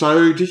bits.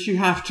 So did you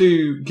have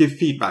to give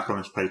feedback on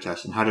this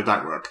playtest and how did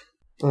that work?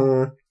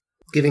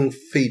 Giving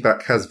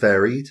feedback has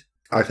varied.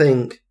 I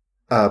think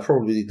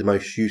probably the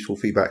most useful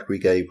feedback we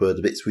gave were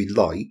the bits we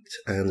liked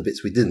and the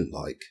bits we didn't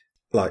like.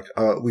 Like,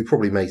 we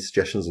probably made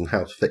suggestions on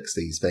how to fix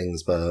these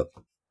things, but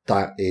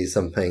that is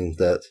something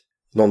that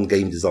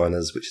non-game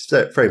designers, which is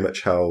very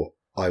much how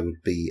I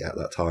would be at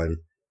that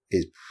time,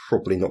 is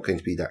probably not going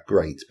to be that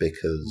great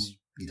because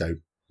you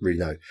don't really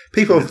know.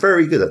 People are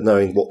very good at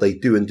knowing what they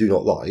do and do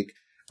not like,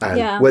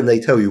 and when they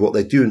tell you what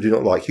they do and do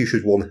not like, you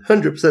should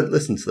 100%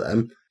 listen to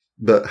them,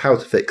 but how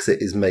to fix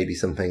it is maybe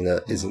something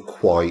that isn't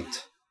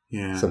quite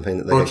something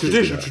that they're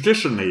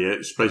traditionally,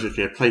 it's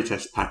basically a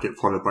playtest packet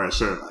followed by a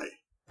survey.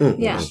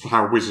 That's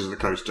how Wizards of the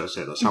Coast does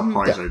it. That's how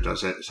Paizo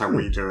does it. It's how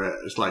we do it.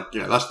 It's like,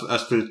 that's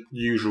the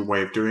usual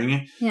way of doing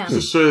it.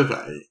 The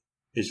survey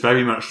is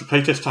very much, the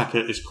playtest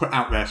packet is put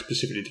out there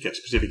specifically to get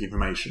specific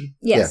information.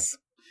 Yes.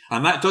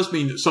 And that does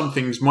mean that some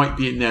things might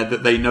be in there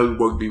that they know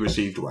won't be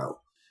received well.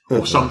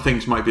 Or some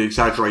things might be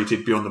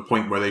exaggerated beyond the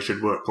point where they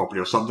should work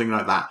properly, or something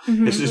like that.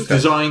 It's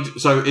designed,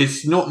 so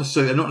it's not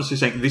necessarily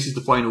saying this is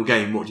the final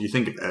game, what do you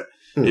think of it?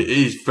 It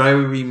is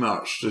very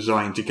much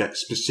designed to get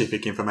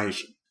specific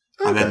information.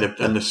 And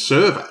then the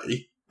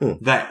survey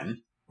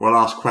then will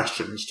ask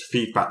questions to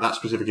feed back that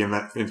specific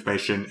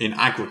information in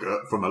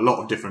aggregate from a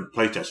lot of different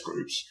playtest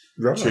groups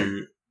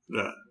to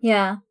the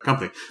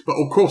company. But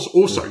of course,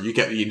 also you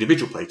get the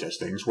individual playtest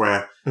things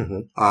where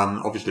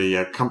obviously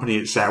a company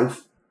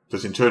itself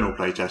does internal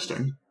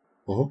playtesting,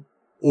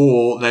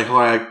 or they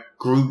hire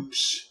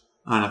groups,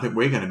 and I think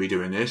we're going to be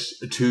doing this,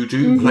 to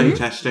do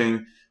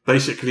playtesting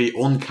basically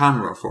on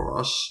camera for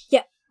us.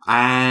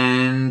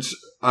 and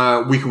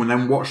we can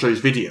then watch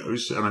those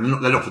videos. I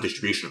mean, they're not for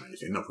distribution or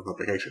anything, not for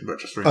publication, but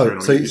just for internal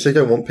use. So you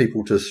don't want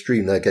people to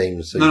stream their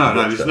games? So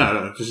No.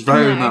 This is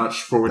very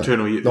much for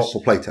internal use. Not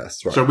for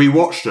playtests, right? So we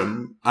watch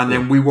them, and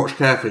then we watch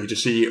carefully to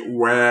see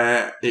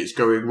where it's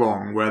going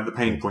wrong, where the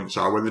pain points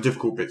are, where the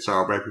difficult bits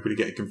are, where people are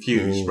getting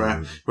confused,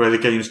 where the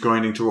game's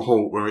grinding to a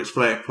halt, where it's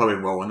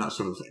flowing well, and that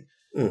sort of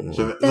thing.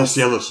 So that's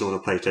the other sort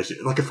of playtest,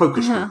 like a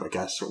focus group, I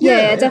guess.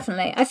 Yeah,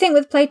 definitely. I think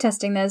with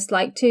playtesting, there's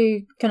like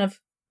two kind of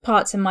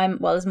parts in my,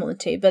 well, there's more than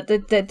two, but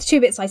the two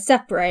bits I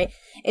separate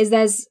is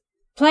there's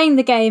playing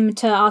the game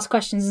to ask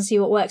questions and see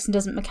what works and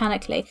doesn't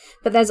mechanically,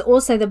 but there's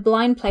also the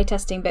blind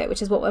playtesting bit,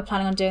 which is what we're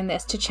planning on doing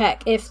this, to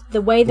check if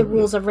the way the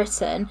rules are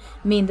written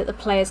mean that the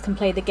players can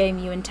play the game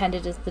you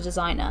intended as the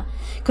designer.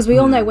 Because we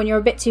all know when you're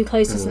a bit too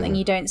close to something,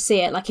 you don't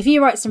see it. Like if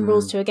you write some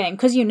rules to a game,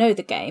 because you know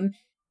the game,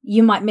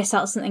 you might miss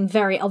out something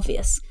very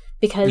obvious.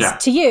 Because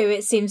to you,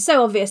 it seems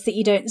so obvious that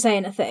you don't say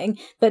anything,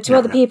 but to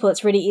other people,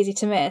 it's really easy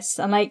to miss.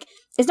 And like,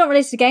 it's not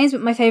related to games, but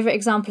my favourite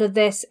example of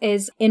this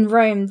is in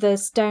Rome, the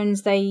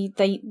stones they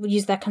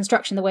used their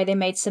construction, the way they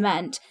made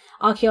cement.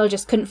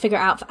 Archaeologists couldn't figure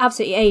it out for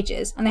absolutely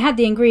ages, and they had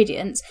the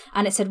ingredients,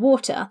 and it said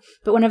water,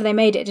 but whenever they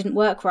made it, it didn't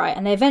work right,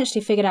 and they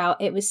eventually figured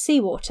out it was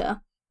seawater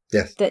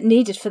that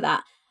needed for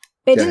that.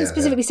 But it didn't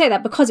specifically say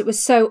that because it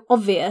was so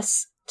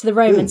obvious to the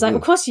Romans,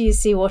 of course you use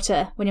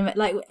seawater when you're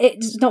like,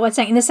 it's not worth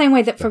saying. In the same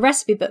way that for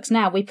recipe books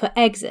now we put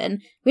eggs in,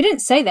 we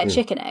don't say they're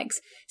chicken eggs.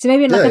 So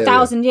maybe in like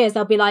 1,000 years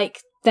they'll be like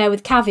there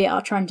with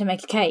caviar trying to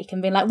make a cake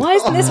and being like, why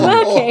isn't this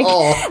working? Do you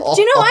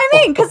know what I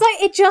mean? Because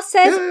like it just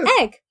says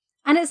egg,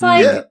 and it's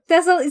like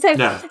there's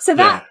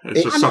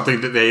it's just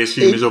something that they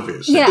assume is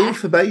obvious. Yeah,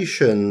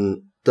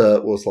 information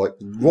that was like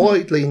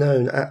widely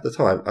known at the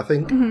time. I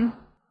think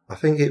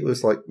it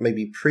was like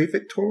maybe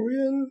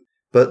pre-Victorian,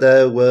 but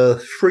there were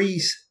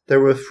three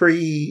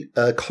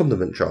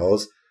condiment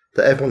jars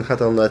that everyone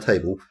had on their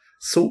table: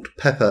 salt,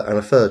 pepper, and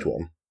a third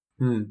one.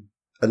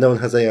 And no one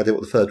has any idea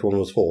what the third one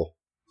was for.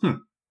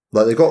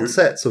 Like they got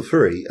sets of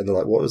three, and they're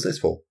like, "What was this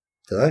for?"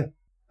 Don't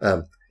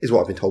know. Is what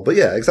I've been told. But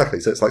yeah,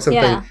 exactly. So it's like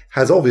something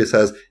as obvious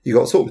as you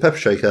got salt and pepper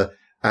shaker,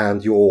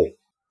 and your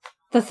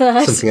the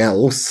third something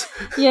else.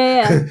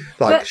 Like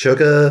but,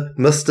 sugar,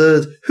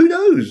 mustard. Who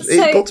knows? So,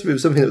 it got to be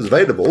something that was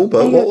available,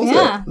 but what was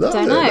it?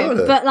 Don't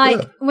know. But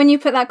like when you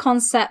put that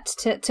concept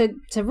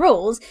to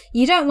rules,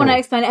 you don't want to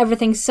explain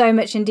everything so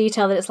much in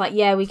detail that it's like,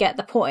 we get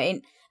the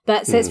point.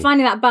 But so it's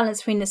finding that balance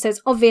between it, so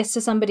it's obvious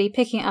to somebody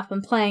picking it up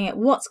and playing it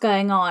what's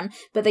going on,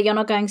 but that you're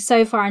not going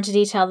so far into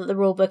detail that the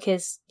rule book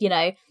is,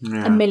 a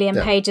million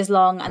pages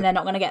long and they're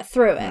not going to get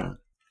through it.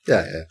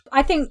 Yeah.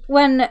 I think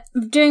when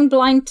doing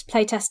blind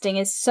playtesting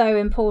is so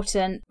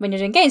important when you're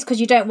doing games because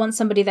you don't want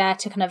somebody there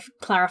to kind of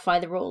clarify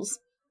the rules.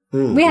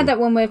 We had that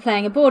when we were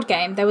playing a board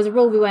game. There was a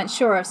rule we weren't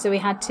sure of, so we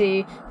had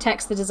to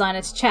text the designer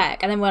to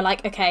check. And then we're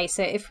like, okay,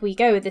 so if we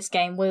go with this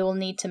game, we will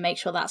need to make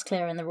sure that's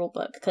clear in the rule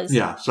book. Cause,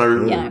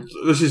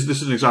 this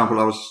is an example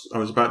I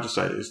was about to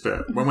say, is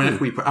that whenever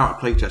we put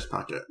out a playtest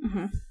packet,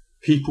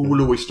 people will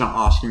always start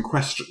asking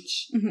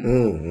questions.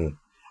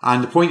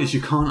 And the point is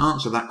you can't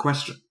answer that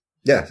question.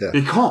 Yeah.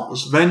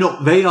 Because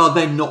they are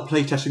then not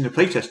playtesting the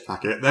playtest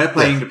packet. They're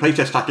playing the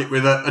playtest packet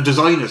with a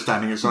designer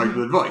standing aside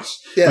with advice,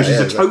 which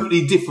is a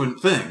totally different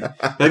thing.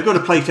 They've got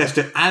to playtest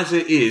it as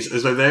it is,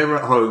 as though they're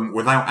at home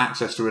without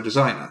access to a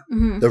designer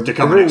to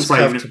come and explain.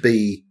 The rules have to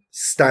be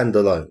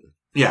standalone.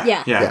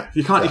 Yeah.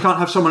 You can't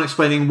have someone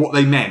explaining what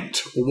they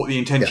meant or what the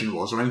intention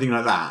was or anything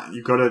like that.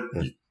 You've got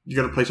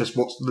to playtest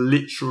what's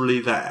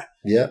literally there.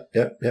 Yeah.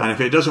 And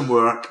if it doesn't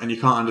work and you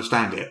can't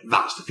understand it,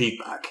 that's the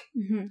feedback.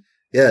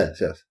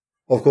 Yes.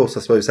 Of course, I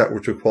suppose that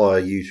would require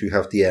you to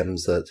have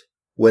DMs that,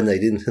 when they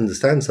didn't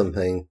understand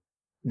something,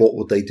 what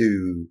would they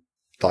do?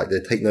 Like,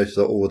 they'd take notice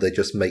of it, or would they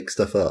just make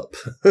stuff up?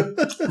 Well,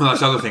 that's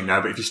the other thing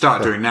now, but if you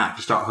start doing that, if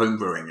you start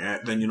homebrewing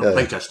it, then you're not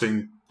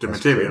playtesting the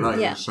material, are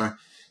you? So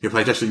you're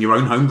playtesting your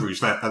own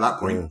homebrews at that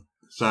point.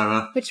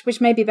 So,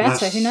 which may be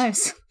better, who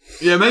knows?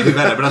 Yeah, maybe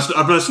better, but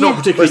that's not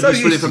particularly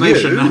useful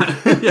information.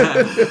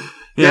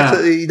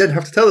 You don't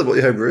have to tell them what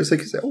your homebrew is, so you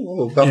can say,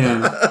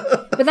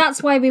 that. But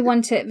that's why we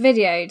want it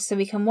videoed, so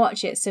we can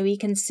watch it, so we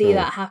can see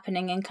that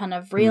happening in kind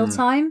of real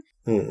time.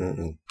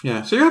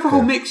 Yeah, so you have a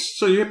whole mix.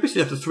 So you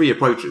basically have the three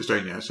approaches,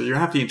 don't you? So you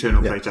have the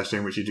internal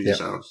playtesting, which you do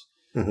yourselves.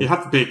 You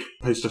have the big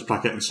playtest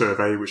packet and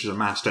survey, which is a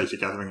mass data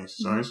gathering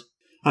exercise.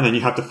 And then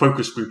you have the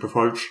focus group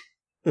approach,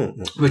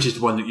 which is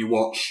the one that you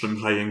watch them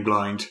playing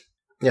blind.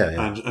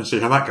 And see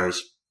how that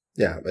goes.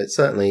 Yeah, it's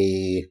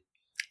certainly...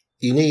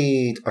 You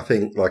need, I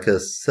think, like a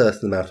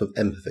certain amount of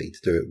empathy to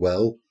do it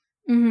well.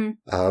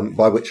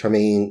 By which I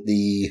mean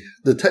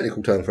the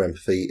technical term for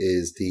empathy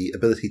is the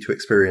ability to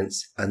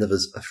experience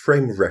another's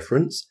frame of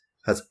reference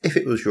as if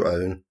it was your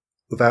own,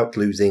 without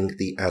losing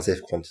the as if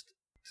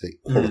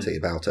quality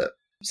about it.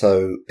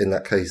 So in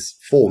that case,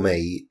 for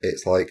me,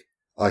 it's like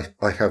I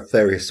have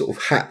various sort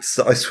of hats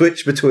that I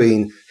switch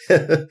between,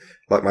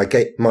 like my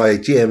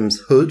GM's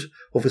hood,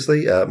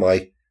 obviously,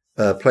 my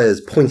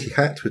player's pointy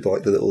hat with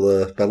like the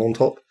little bell on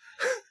top.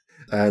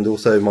 And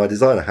also my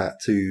designer hat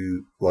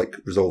to like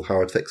resolve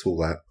how I'd fix all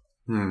that.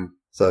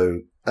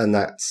 So, and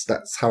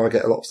that's how I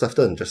get a lot of stuff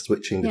done, just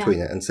switching between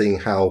it and seeing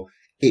how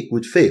it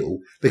would feel,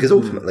 because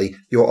ultimately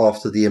you're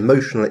after the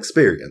emotional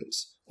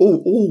experience.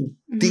 All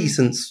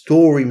decent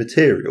story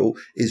material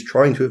is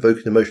trying to evoke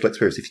an emotional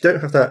experience. If you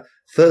don't have that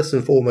first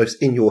and foremost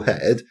in your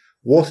head,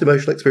 what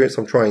emotional experience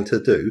I'm trying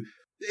to do,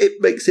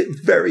 it makes it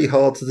very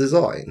hard to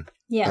design.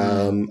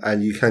 Yeah.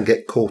 And you can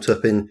get caught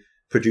up in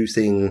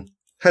producing,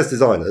 as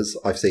designers,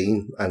 I've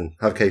seen, and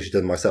have occasionally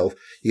done myself,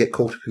 you get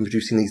caught up in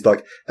producing these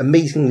like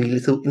amazingly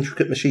little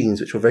intricate machines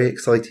which are very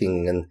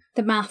exciting and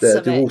the maths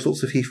of do it. all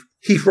sorts of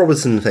Heath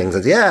Robertson things.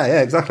 And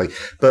yeah, exactly.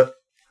 But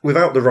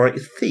without the right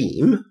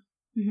theme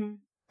and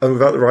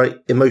without the right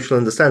emotional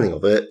understanding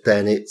of it,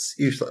 then it's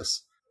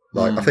useless.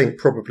 Like, I think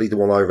probably the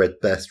one I read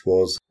best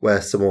was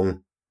where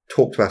someone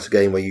talked about a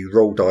game where you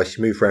roll dice,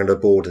 you move around a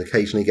board, and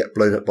occasionally get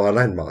blown up by a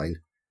landmine.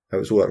 It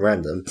was all at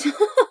random.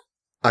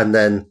 And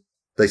then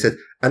they said,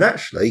 and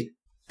actually,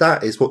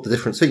 that is what the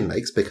different theme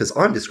makes, because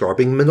I'm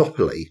describing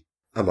Monopoly.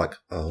 I'm like,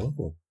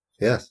 oh,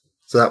 yes.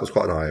 So that was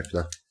quite an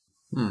eye-opener.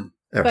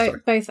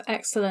 Both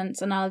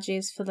excellent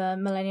analogies for the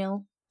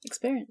millennial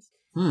experience.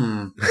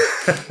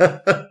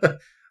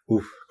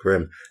 Oof,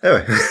 grim.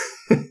 Anyway,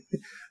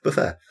 but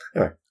fair.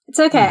 Anyway. It's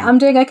okay. I'm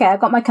doing okay.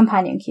 I've got my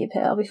companion cube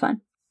here. I'll be fine.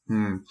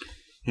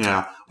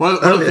 Yeah. Well,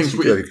 one of the things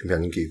we have a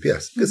companion cube.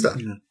 Yes, good stuff.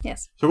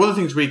 Yes. So one of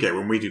the things we get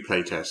when we do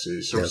playtests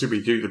is obviously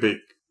we do the big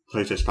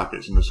playtest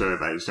packets and the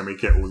surveys, and we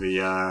get all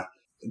the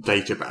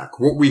data back.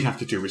 What we have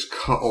to do is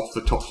cut off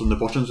the tops and the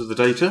bottoms of the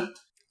data.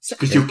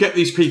 Because you'll get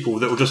these people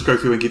that will just go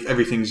through and give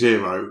everything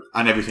 0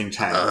 and everything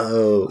 10.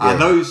 Oh, yeah.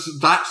 And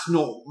that's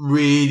not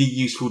really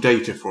useful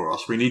data for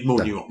us. We need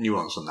more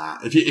nuance on that.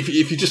 If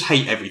you just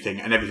hate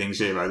everything and everything's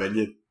 0,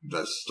 then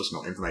that's just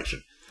not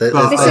information.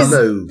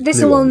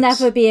 This will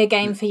never be a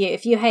game for you.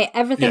 If you hate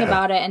everything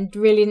about it and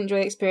really didn't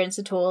enjoy the experience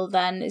at all,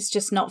 then it's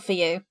just not for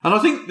you. And I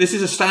think this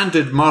is a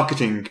standard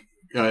marketing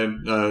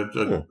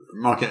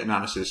market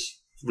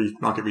analysis,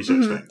 market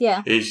research thing.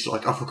 Yeah. Is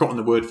like, I've forgotten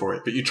the word for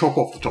it, but you chop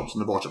off the tops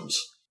and the bottoms.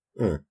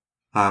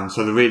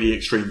 So the really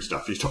extreme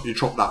stuff, you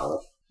chop that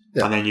off,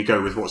 and then you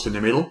go with what's in the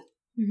middle.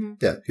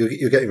 Yeah,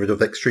 you're getting rid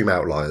of extreme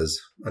outliers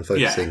and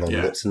focusing on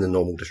what's in the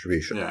normal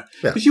distribution. Yeah,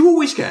 because you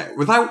always get,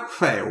 without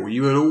fail,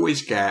 you will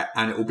always get,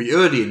 and it will be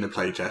early in the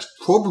playtest,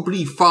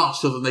 probably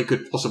faster than they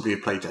could possibly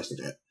have playtested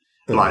it.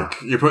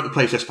 Like, you put the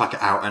playtest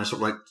packet out, and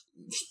sort of like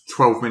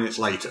 12 minutes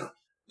later,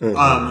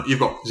 you've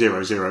got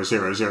 0, 0,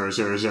 0, 0, 0,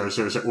 0,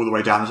 0, 0, all the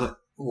way down. It's like,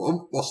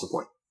 what's the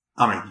point?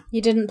 I mean,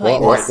 you didn't play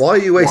this. Why are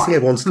you wasting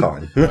everyone's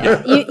time?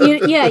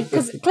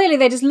 Because clearly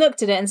they just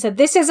looked at it and said,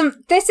 "This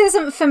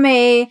isn't for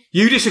me."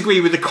 You disagree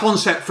with the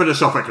concept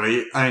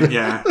philosophically, and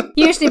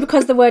usually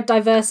because the word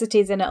diversity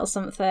is in it or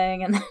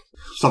something, and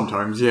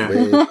sometimes,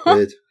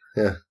 weird,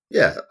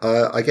 yeah.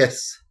 I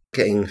guess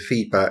getting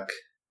feedback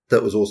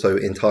that was also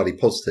entirely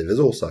positive is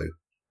also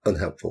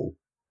unhelpful.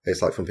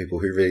 It's like from people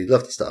who really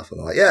love the stuff and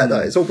are like, no,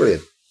 it's all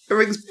brilliant.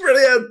 Everything's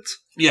brilliant.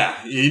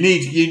 Yeah,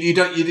 you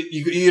got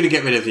to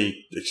get rid of the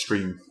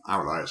extreme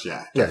outliers.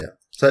 Yeah.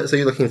 So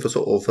you're looking for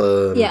sort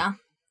of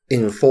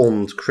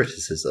informed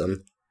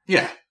criticism.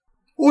 Yeah,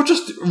 or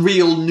just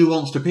real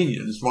nuanced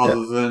opinions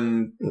rather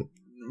than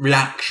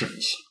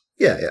reactions.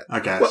 Yeah. I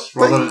guess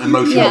rather than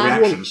emotional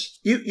reactions.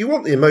 You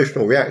want the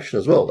emotional reaction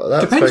as well, though.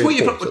 That's depends what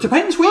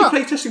your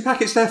playtesting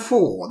packet's there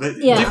for.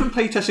 Different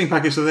playtesting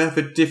packets are there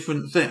for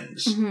different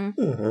things,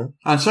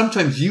 and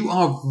sometimes you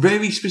are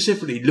very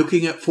specifically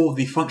looking for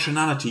the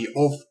functionality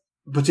of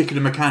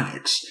particular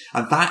mechanics,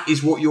 and that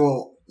is what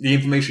the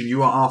information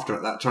you are after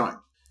at that time.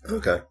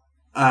 Okay,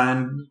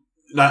 and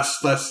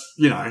that's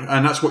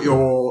and that's what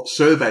your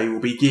survey will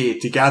be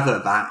geared to gather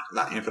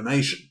that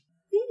information.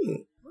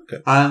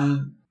 Okay,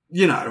 and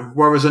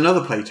whereas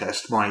another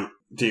playtest might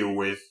deal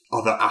with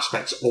other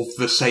aspects of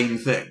the same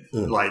thing,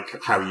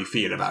 like how you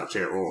feel about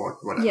it or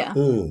whatever. Yeah.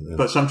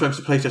 But sometimes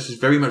the playtest is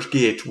very much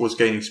geared towards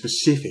gaining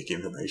specific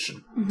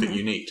information that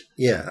you need.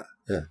 Yeah.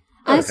 So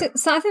I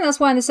think that's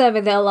why in the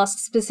survey they'll ask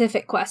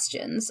specific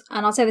questions.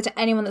 And I'll say that to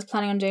anyone that's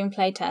planning on doing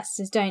playtests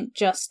is don't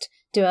just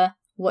do a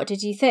what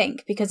did you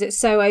think? Because it's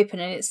so open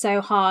and it's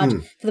so hard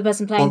for the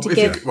person playing to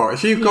give...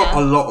 if you've got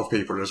a lot of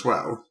people as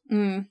well,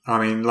 I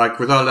mean, like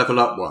with our level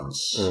up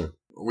ones...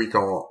 We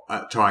got,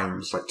 at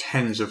times, like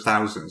tens of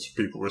thousands of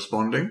people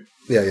responding.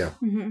 Yeah.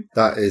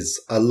 That is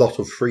a lot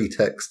of free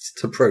text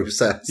to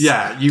process.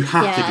 Yeah, you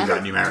have to do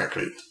that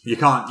numerically. You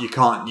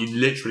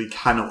literally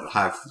cannot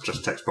have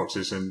just text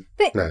boxes and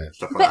stuff like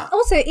that. But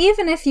also,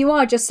 even if you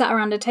are just sat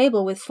around a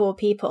table with 4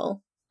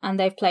 people and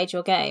they've played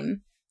your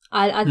game,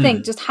 I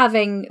think just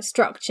having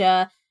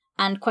structure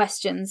and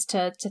questions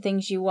to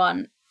things you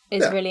want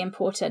is really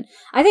important.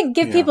 I think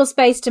give people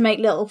space to make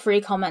little free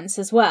comments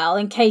as well,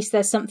 in case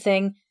there's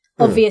something...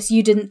 obvious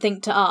you didn't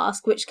think to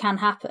ask, which can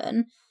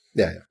happen.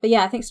 Yeah. But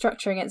I think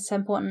structuring it's so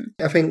important.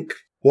 I think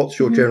what's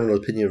your general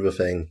opinion of a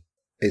thing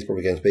is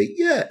probably going to be,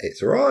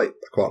 it's alright,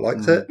 I quite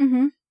liked it,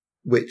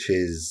 which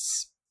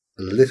is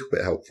a little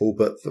bit helpful,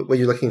 but when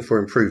you're looking for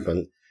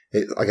improvement,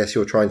 I guess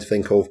you're trying to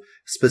think of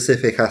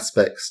specific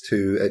aspects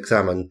to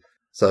examine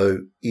So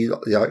you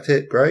liked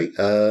it, great.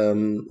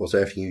 Was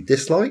there anything you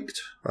disliked?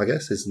 I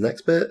guess is the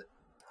next bit.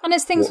 And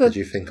it's things did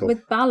you think of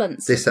with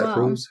balance this as set well. of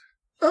rules?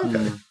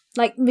 Okay.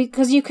 Like,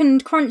 because you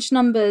can crunch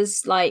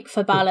numbers like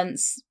for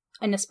balance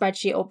in a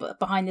spreadsheet or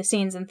behind the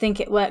scenes and think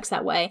it works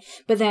that way,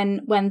 but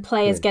then when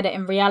players get it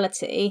in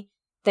reality,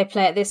 they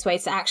play it this way,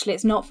 so actually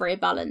it's not very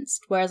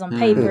balanced, whereas on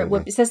paper it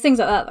would be. So there's things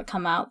like that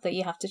come out that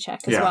you have to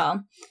check as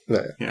well.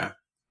 Yeah.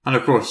 And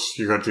of course,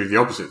 you've got to do the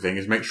opposite thing,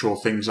 is make sure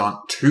things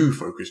aren't too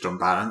focused on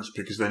balance,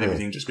 because then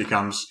everything just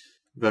becomes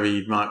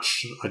very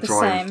much a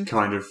drive same.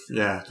 kind of,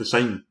 the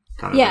same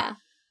kind of Yeah.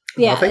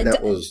 Yeah. I think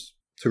that was,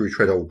 to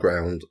retread old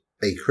ground,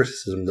 a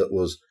criticism that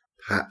was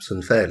perhaps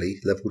unfairly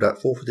levelled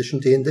at 4th edition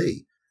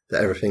D&D,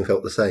 that everything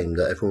felt the same,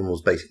 that everyone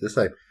was basically the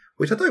same,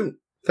 which I don't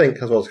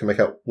think, as well as I can make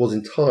out, was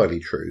entirely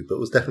true, but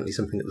was definitely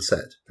something that was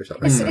said. It's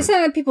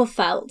something that people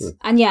felt.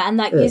 And and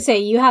like you say,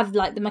 you have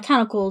like the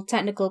mechanical,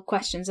 technical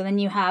questions, and then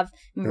you have,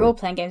 in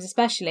role-playing games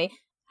especially,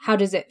 how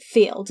does it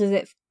feel? Does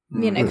it,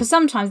 because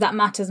sometimes that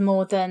matters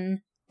more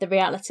than the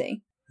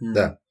reality.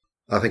 Yeah.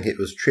 I think it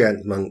was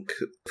Treant Monk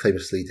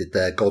famously did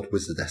their God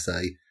Wizard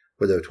essay,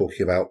 where they were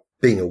talking about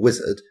being a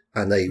wizard,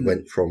 and they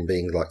went from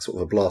being like sort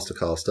of a blaster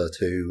caster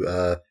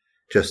to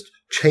just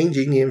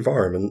changing the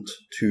environment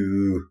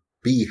to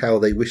be how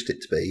they wished it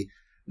to be,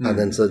 and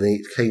then suddenly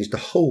it changed the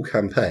whole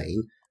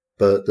campaign,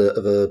 but the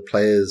other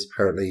players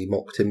apparently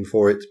mocked him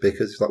for it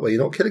because it's like, well,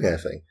 you're not killing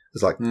anything.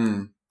 It's like,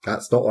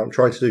 that's not what I'm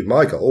trying to do.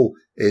 My goal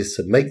is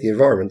to make the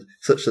environment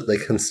such that they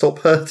can stop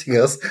hurting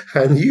us,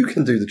 and you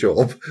can do the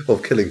job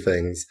of killing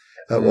things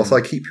whilst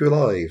I keep you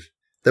alive.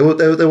 There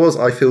was,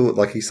 I feel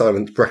like he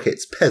silent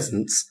brackets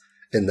peasants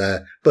in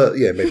there, but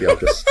yeah, maybe I'm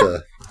just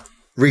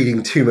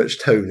reading too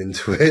much tone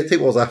into it.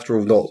 It was, after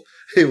all, not.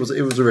 It was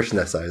a written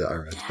essay that I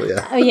read, but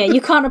yeah. Oh yeah,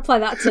 you can't apply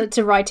that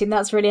to writing.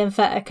 That's really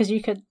unfair, because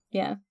you could,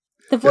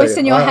 the voice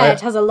in your head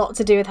has a lot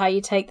to do with how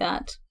you take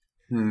that.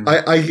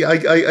 Like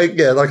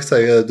I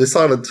say, the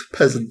silent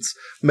peasants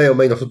may or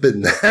may not have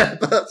been there,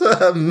 but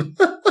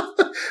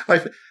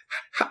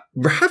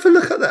have a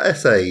look at that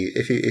essay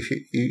if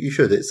you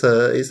should. It's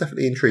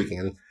definitely intriguing,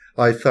 and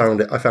I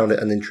found it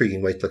an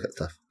intriguing way to look at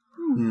stuff.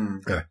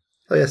 Anyway.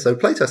 So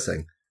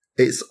playtesting,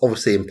 it's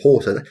obviously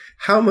important.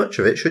 How much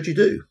of it should you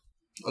do?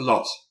 A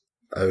lot.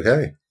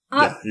 Okay.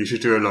 Yeah, you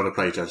should do a lot of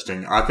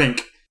playtesting. I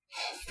think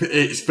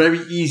it's very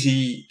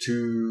easy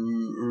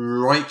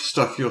to write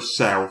stuff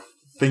yourself,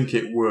 think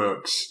it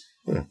works,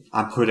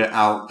 and put it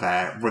out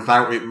there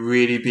without it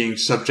really being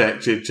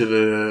subjected to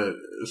the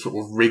sort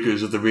of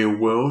rigours of the real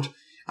world.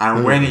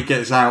 And when it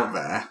gets out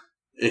there,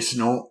 it's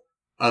not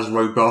as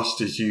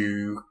robust as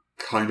you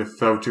kind of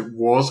felt it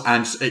was,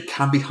 and it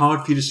can be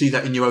hard for you to see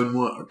that in your own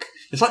work.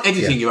 It's like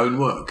editing your own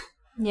work.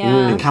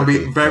 Yeah. It can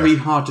be very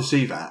hard to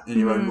see that in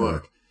your own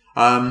work.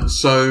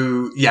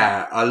 So,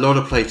 a lot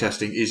of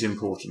playtesting is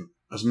important.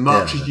 As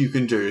much as you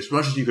can do, as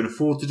much as you can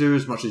afford to do,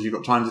 as much as you've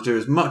got time to do,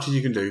 as much as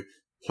you can do,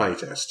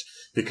 playtest.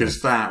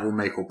 Because that will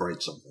make or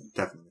break something,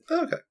 definitely.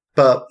 Okay.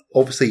 But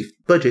obviously,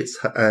 budgets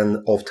and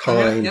of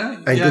time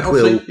and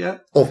goodwill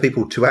of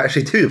people to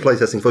actually do the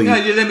playtesting for you.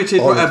 Yeah, you're limited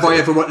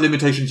by what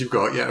limitations you've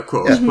got. Yeah, of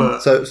course. Yeah.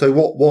 But so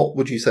what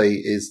would you say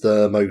is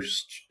the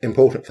most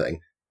important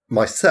thing?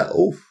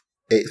 Myself,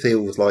 it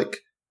feels like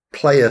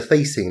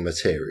player-facing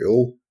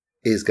material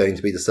is going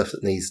to be the stuff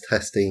that needs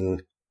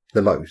testing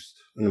the most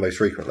and the most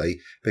frequently,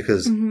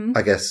 because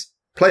I guess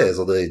players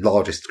are the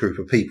largest group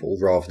of people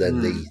rather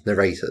than the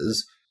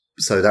narrators.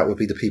 So that would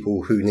be the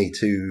people who need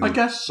to... I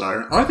guess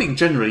so. I think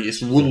generally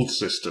it's rule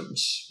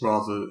systems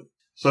rather...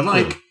 So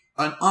like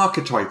an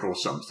archetype or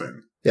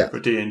something for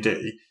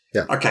D&D.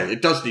 Yeah. Okay,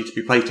 it does need to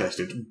be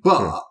playtested,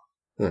 but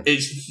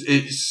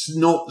it's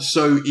not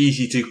so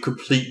easy to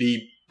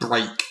completely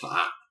break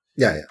that.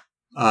 Yeah.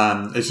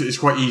 It's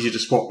quite easy to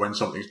spot when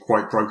something's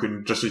quite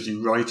broken just as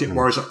you write it,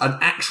 whereas an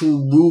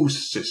actual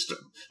rules system,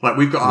 like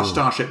we've got our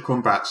Starship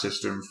Combat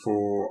system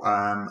for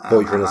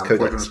Void Runner's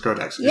Codex,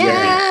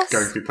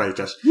 going through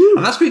playtest,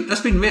 and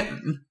that's been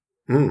written,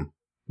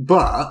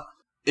 but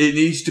it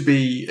needs to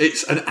be,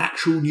 it's an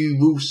actual new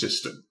rule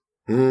system.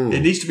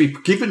 It needs to be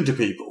given to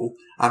people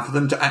and for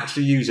them to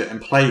actually use it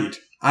and played,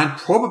 and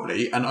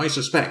probably, and I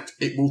suspect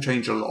it will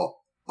change a lot.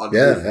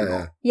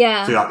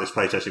 Throughout this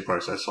playtesting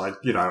process, I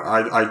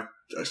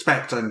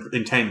expect and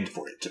intend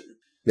for it to.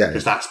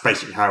 Because that's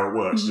basically how it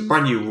works. It's a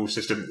brand new rule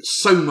system.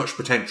 There's so much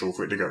potential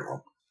for it to go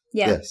wrong.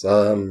 Yes.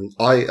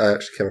 I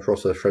actually came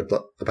across a thread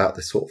about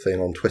this sort of thing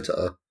on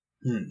Twitter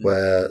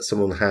where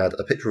someone had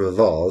a picture of a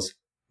vase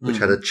which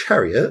had a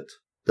chariot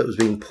that was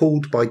being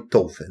pulled by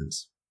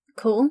dolphins.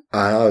 Cool.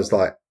 And I was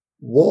like,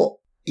 what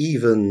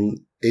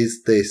even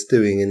is this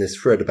doing in this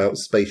thread about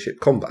spaceship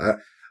combat?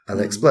 And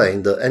they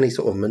explained that any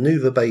sort of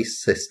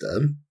maneuver-based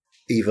system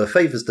either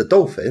favours the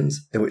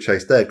dolphins, in which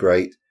case they're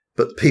great,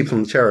 but the people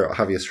in the chariot are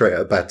having a straight at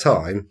a bad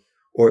time,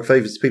 or it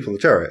favours the people in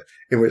the chariot,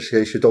 in which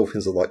case your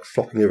dolphins are like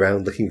flopping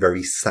around looking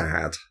very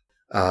sad.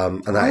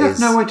 And that I have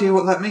no idea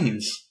what that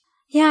means.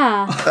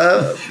 Yeah.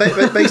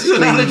 Basically... The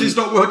analogy's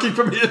not working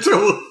for me at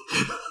all.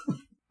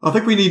 I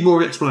think we need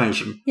more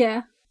explanation.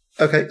 Yeah.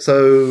 Okay,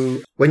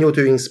 so when you're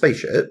doing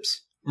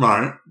spaceships,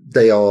 right,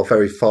 they are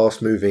very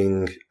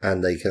fast-moving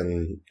and they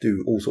can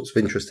do all sorts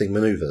of interesting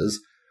manoeuvres,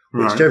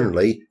 which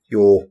generally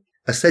your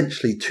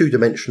essentially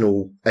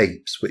two-dimensional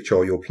apes, which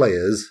are your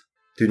players,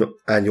 do not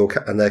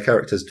and their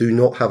characters do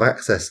not have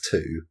access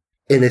to.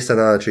 In this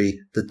analogy,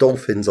 the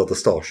dolphins are the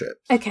starship.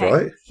 Okay,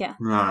 right? Yeah,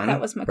 right,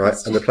 that was my right,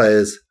 question. and the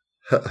players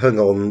hung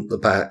on the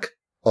back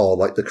are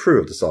like the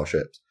crew of the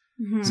starships.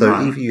 Mm-hmm.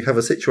 So if you have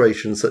a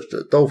situation such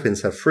that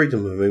dolphins have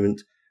freedom of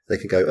movement, they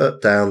can go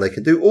up, down, they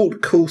can do all the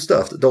cool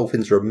stuff that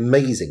dolphins are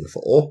amazing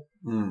for,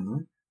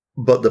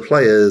 but the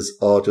players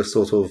are just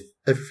sort of,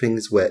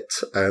 everything's wet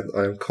and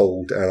I'm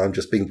cold and I'm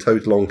just being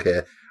towed along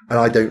here and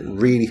I don't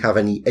really have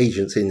any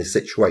agency in this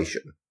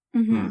situation.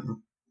 Mm-hmm.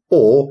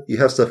 Or you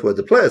have stuff where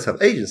the players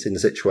have agency in the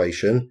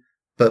situation,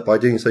 but by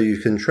doing so you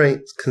can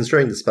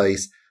constrain the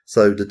space,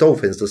 so the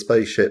dolphins, the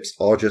spaceships,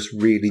 are just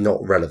really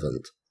not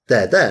relevant.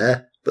 They're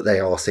there, but they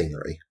are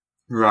scenery.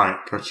 Right,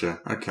 gotcha.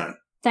 Okay.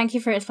 Thank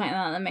you for explaining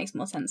that. That makes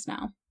more sense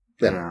now.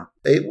 Yeah.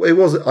 It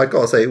was, I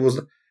gotta say,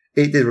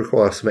 it did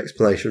require some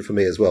explanation for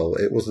me as well.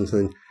 It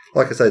wasn't,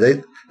 like I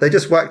say, they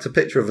just whacked a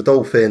picture of a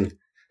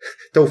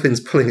dolphins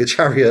pulling a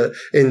chariot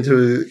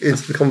into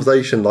the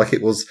conversation like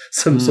it was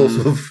some sort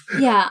of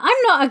I'm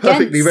not against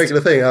perfectly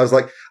regular thing. I was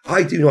like,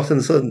 I do not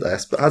understand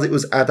this, but as it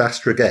was Ad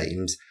Astra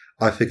Games,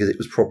 I figured it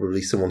was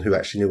probably someone who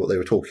actually knew what they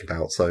were talking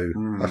about, so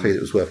I figured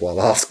it was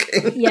worthwhile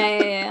asking.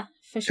 Yeah,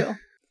 for sure.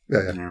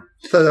 Yeah.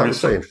 So that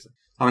was very interesting.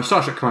 I mean,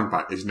 Starship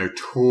Combat is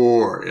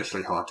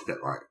notoriously hard to get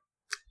right.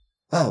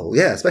 Oh,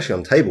 yeah, especially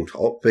on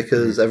tabletop,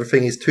 because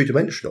everything is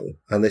two-dimensional,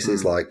 and this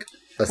is like,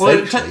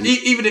 essentially... Well,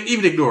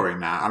 even ignoring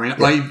that, I mean,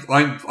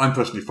 I'm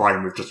personally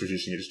fine with just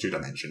reducing it to 2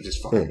 dimensions. It's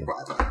fine,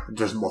 whatever. It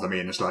doesn't bother me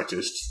in the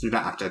slightest. You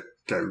don't have to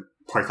go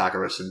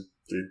Pythagoras and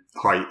do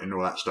height and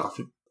all that stuff.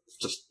 It's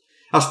just...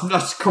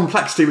 That's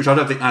complexity, which I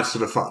don't think adds to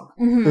the fun.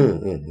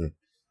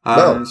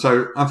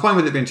 So I'm fine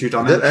with it being 2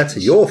 dimensions. Don't add to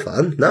your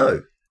fun,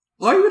 no.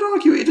 I would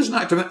argue it doesn't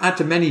add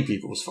to many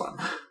people's fun.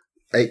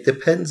 It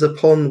depends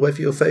upon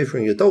whether you're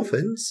favouring your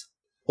dolphins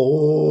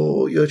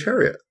or your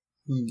chariot.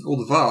 Or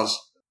the vase.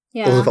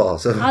 Yeah. Or the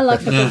vase. I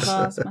like a good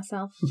vase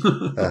myself.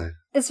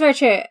 It's very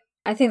true.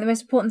 I think the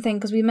most important thing,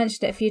 because we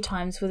mentioned it a few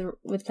times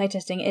with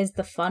playtesting, is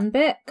the fun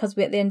bit, because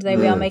at the end of the day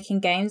we are making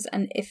games,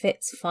 and if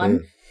it's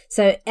fun...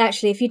 So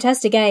actually, if you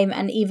test a game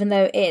and even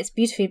though it's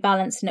beautifully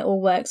balanced and it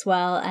all works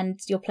well and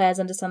your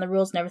players understand the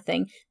rules and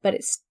everything, but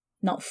it's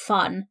not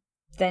fun,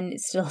 then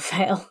it's still a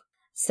fail.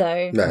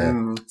 So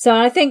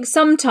I think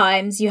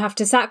sometimes you have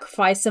to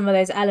sacrifice some of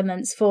those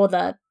elements for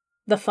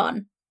the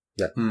fun.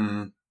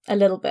 Yeah. A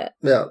little bit.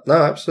 Yeah, no,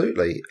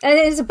 absolutely. And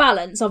it is a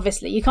balance,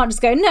 obviously. You can't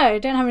just go, no,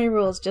 don't have any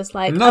rules, just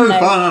like... No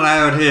fun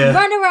allowed here.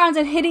 Run around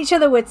and hit each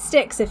other with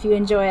sticks if you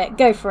enjoy it.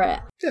 Go for it.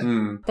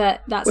 Yeah.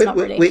 But that's not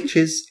really... Which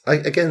is,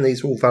 again,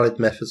 these are all valid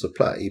methods of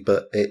play,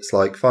 but it's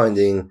like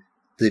finding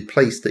the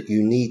place that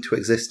you need to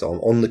exist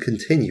on the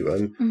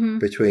continuum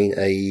between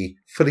a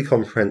fully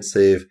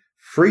comprehensive,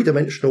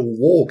 three-dimensional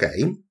war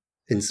game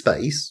in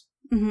space,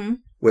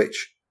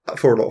 which,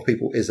 for a lot of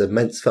people, is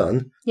immense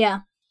fun.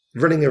 Yeah.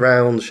 Running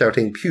around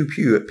shouting pew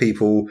pew at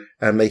people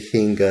and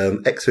making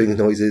X-wing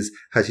noises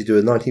as you do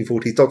a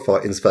 1940s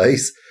dogfight in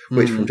space,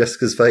 which from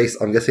Jessica's face,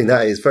 I'm guessing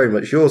that is very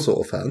much your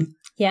sort of fun.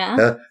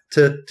 Yeah.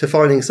 To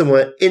finding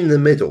somewhere in the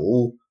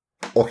middle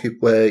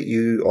where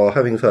you are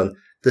having fun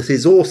that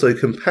is also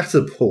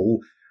compatible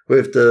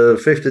with the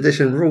 5th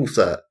edition rule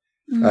set.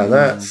 And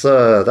that's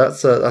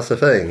a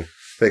thing.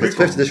 Because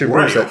 5th edition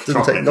rule set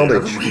doesn't take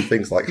knowledge from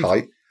things like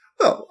height.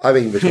 Well, I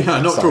mean, we're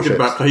not talking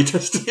about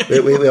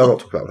playtesting. we are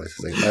not talking about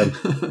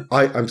playtesting.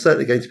 I'm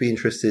certainly going to be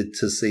interested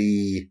to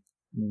see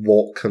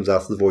what comes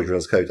out of the Void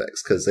Runners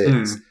Codex, because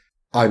it's,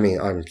 I mean,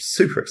 I'm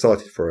super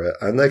excited for it.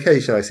 And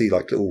occasionally I see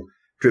like little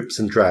drips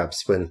and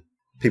drabs when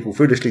people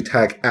foolishly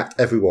tag at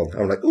everyone.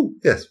 I'm like, oh,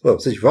 yes, well,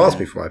 since you've asked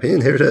me for my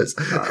opinion, here it is.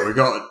 We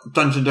got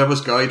Dungeon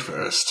Devil's Guide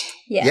first.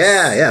 Yes.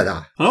 Yeah.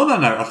 Nah. And on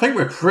that note, I think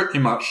we're pretty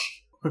much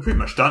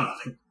done, I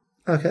think.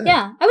 Okay.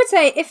 Yeah, I would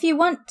say if you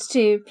want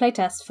to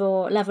playtest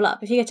for Level Up,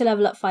 if you go to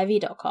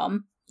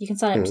levelup5e.com, you can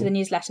sign up to the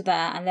newsletter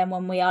there, and then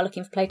when we are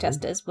looking for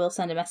playtesters, we'll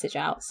send a message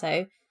out.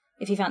 So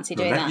if you fancy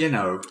doing that. You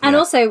know. And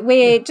also,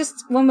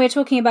 when we're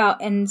talking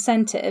about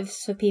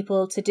incentives for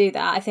people to do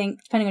that, I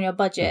think depending on your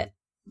budget,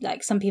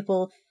 like some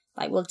people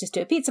we'll just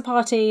do a pizza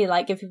party,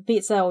 like give people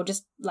pizza, or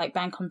just like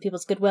bank on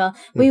people's goodwill.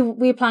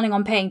 We're planning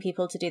on paying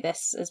people to do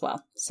this as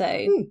well, so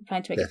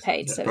planning to make it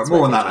paid. So but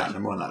more on that later.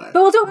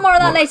 But we'll talk more on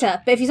that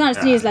later. But if you sign up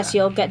to the newsletter,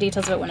 you'll get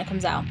details of it when it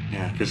comes out.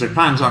 Yeah, because the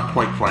plans aren't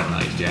quite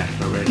finalised yet.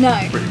 But we're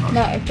pretty much.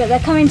 No, but they're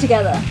coming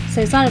together.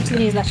 So sign up to the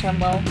newsletter, and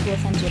we'll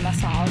send you a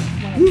message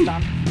when it's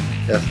done.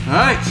 Yes. All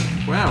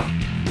right. Well,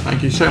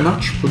 thank you so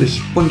much for this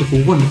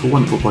wonderful, wonderful,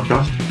 wonderful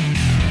podcast.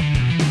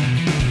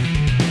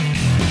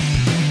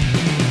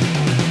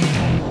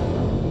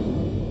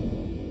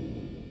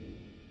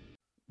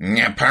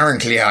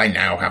 Apparently I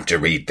now have to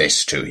read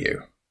this to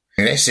you.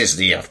 This is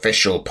the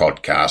official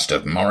podcast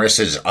of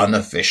Morris's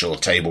unofficial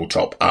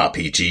tabletop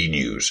RPG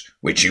news,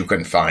 which you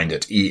can find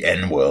at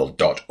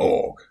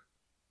enworld.org.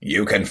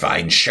 You can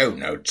find show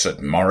notes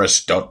at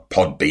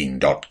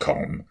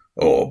morris.podbean.com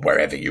or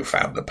wherever you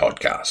found the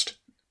podcast.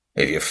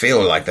 If you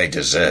feel like they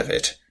deserve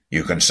it,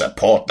 you can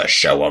support the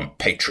show on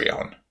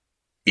Patreon.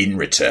 In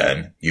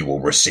return, you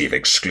will receive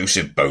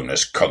exclusive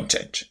bonus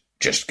content.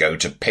 Just go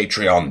to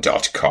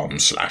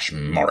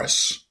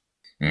patreon.com/Morris.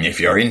 If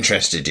you're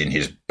interested in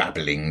his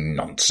babbling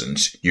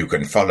nonsense, you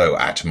can follow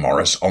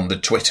 @Morris on the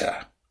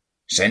Twitter.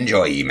 Send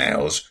your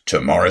emails to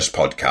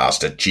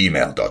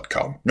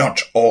morrispodcast@gmail.com.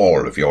 Not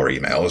all of your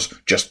emails,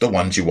 just the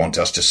ones you want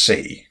us to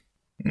see.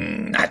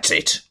 That's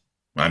it.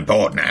 I'm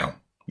bored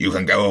now. You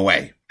can go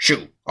away.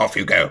 Shoo, off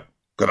you go.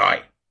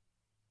 Goodbye.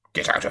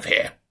 Get out of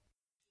here.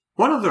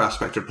 One other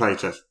aspect of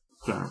playtest,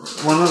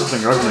 one other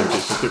thing I've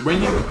noticed is that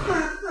when you...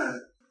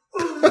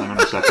 Hang on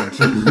a second.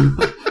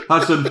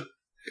 Hudson,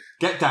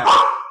 get down.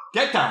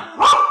 Get down.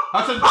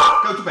 Hudson,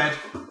 go to bed.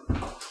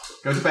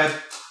 Go to bed.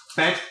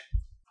 Bed.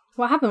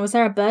 What happened? Was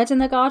there a bird in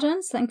the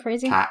garden? Something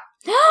crazy? Cat.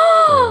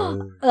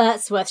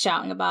 That's worth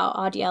shouting about.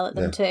 I'd yell at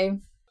them too.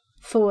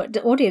 For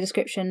the audio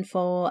description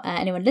for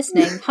anyone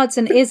listening,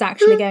 Hudson is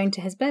actually going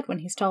to his bed when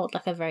he's told,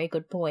 like a very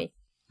good boy.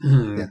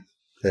 Yeah.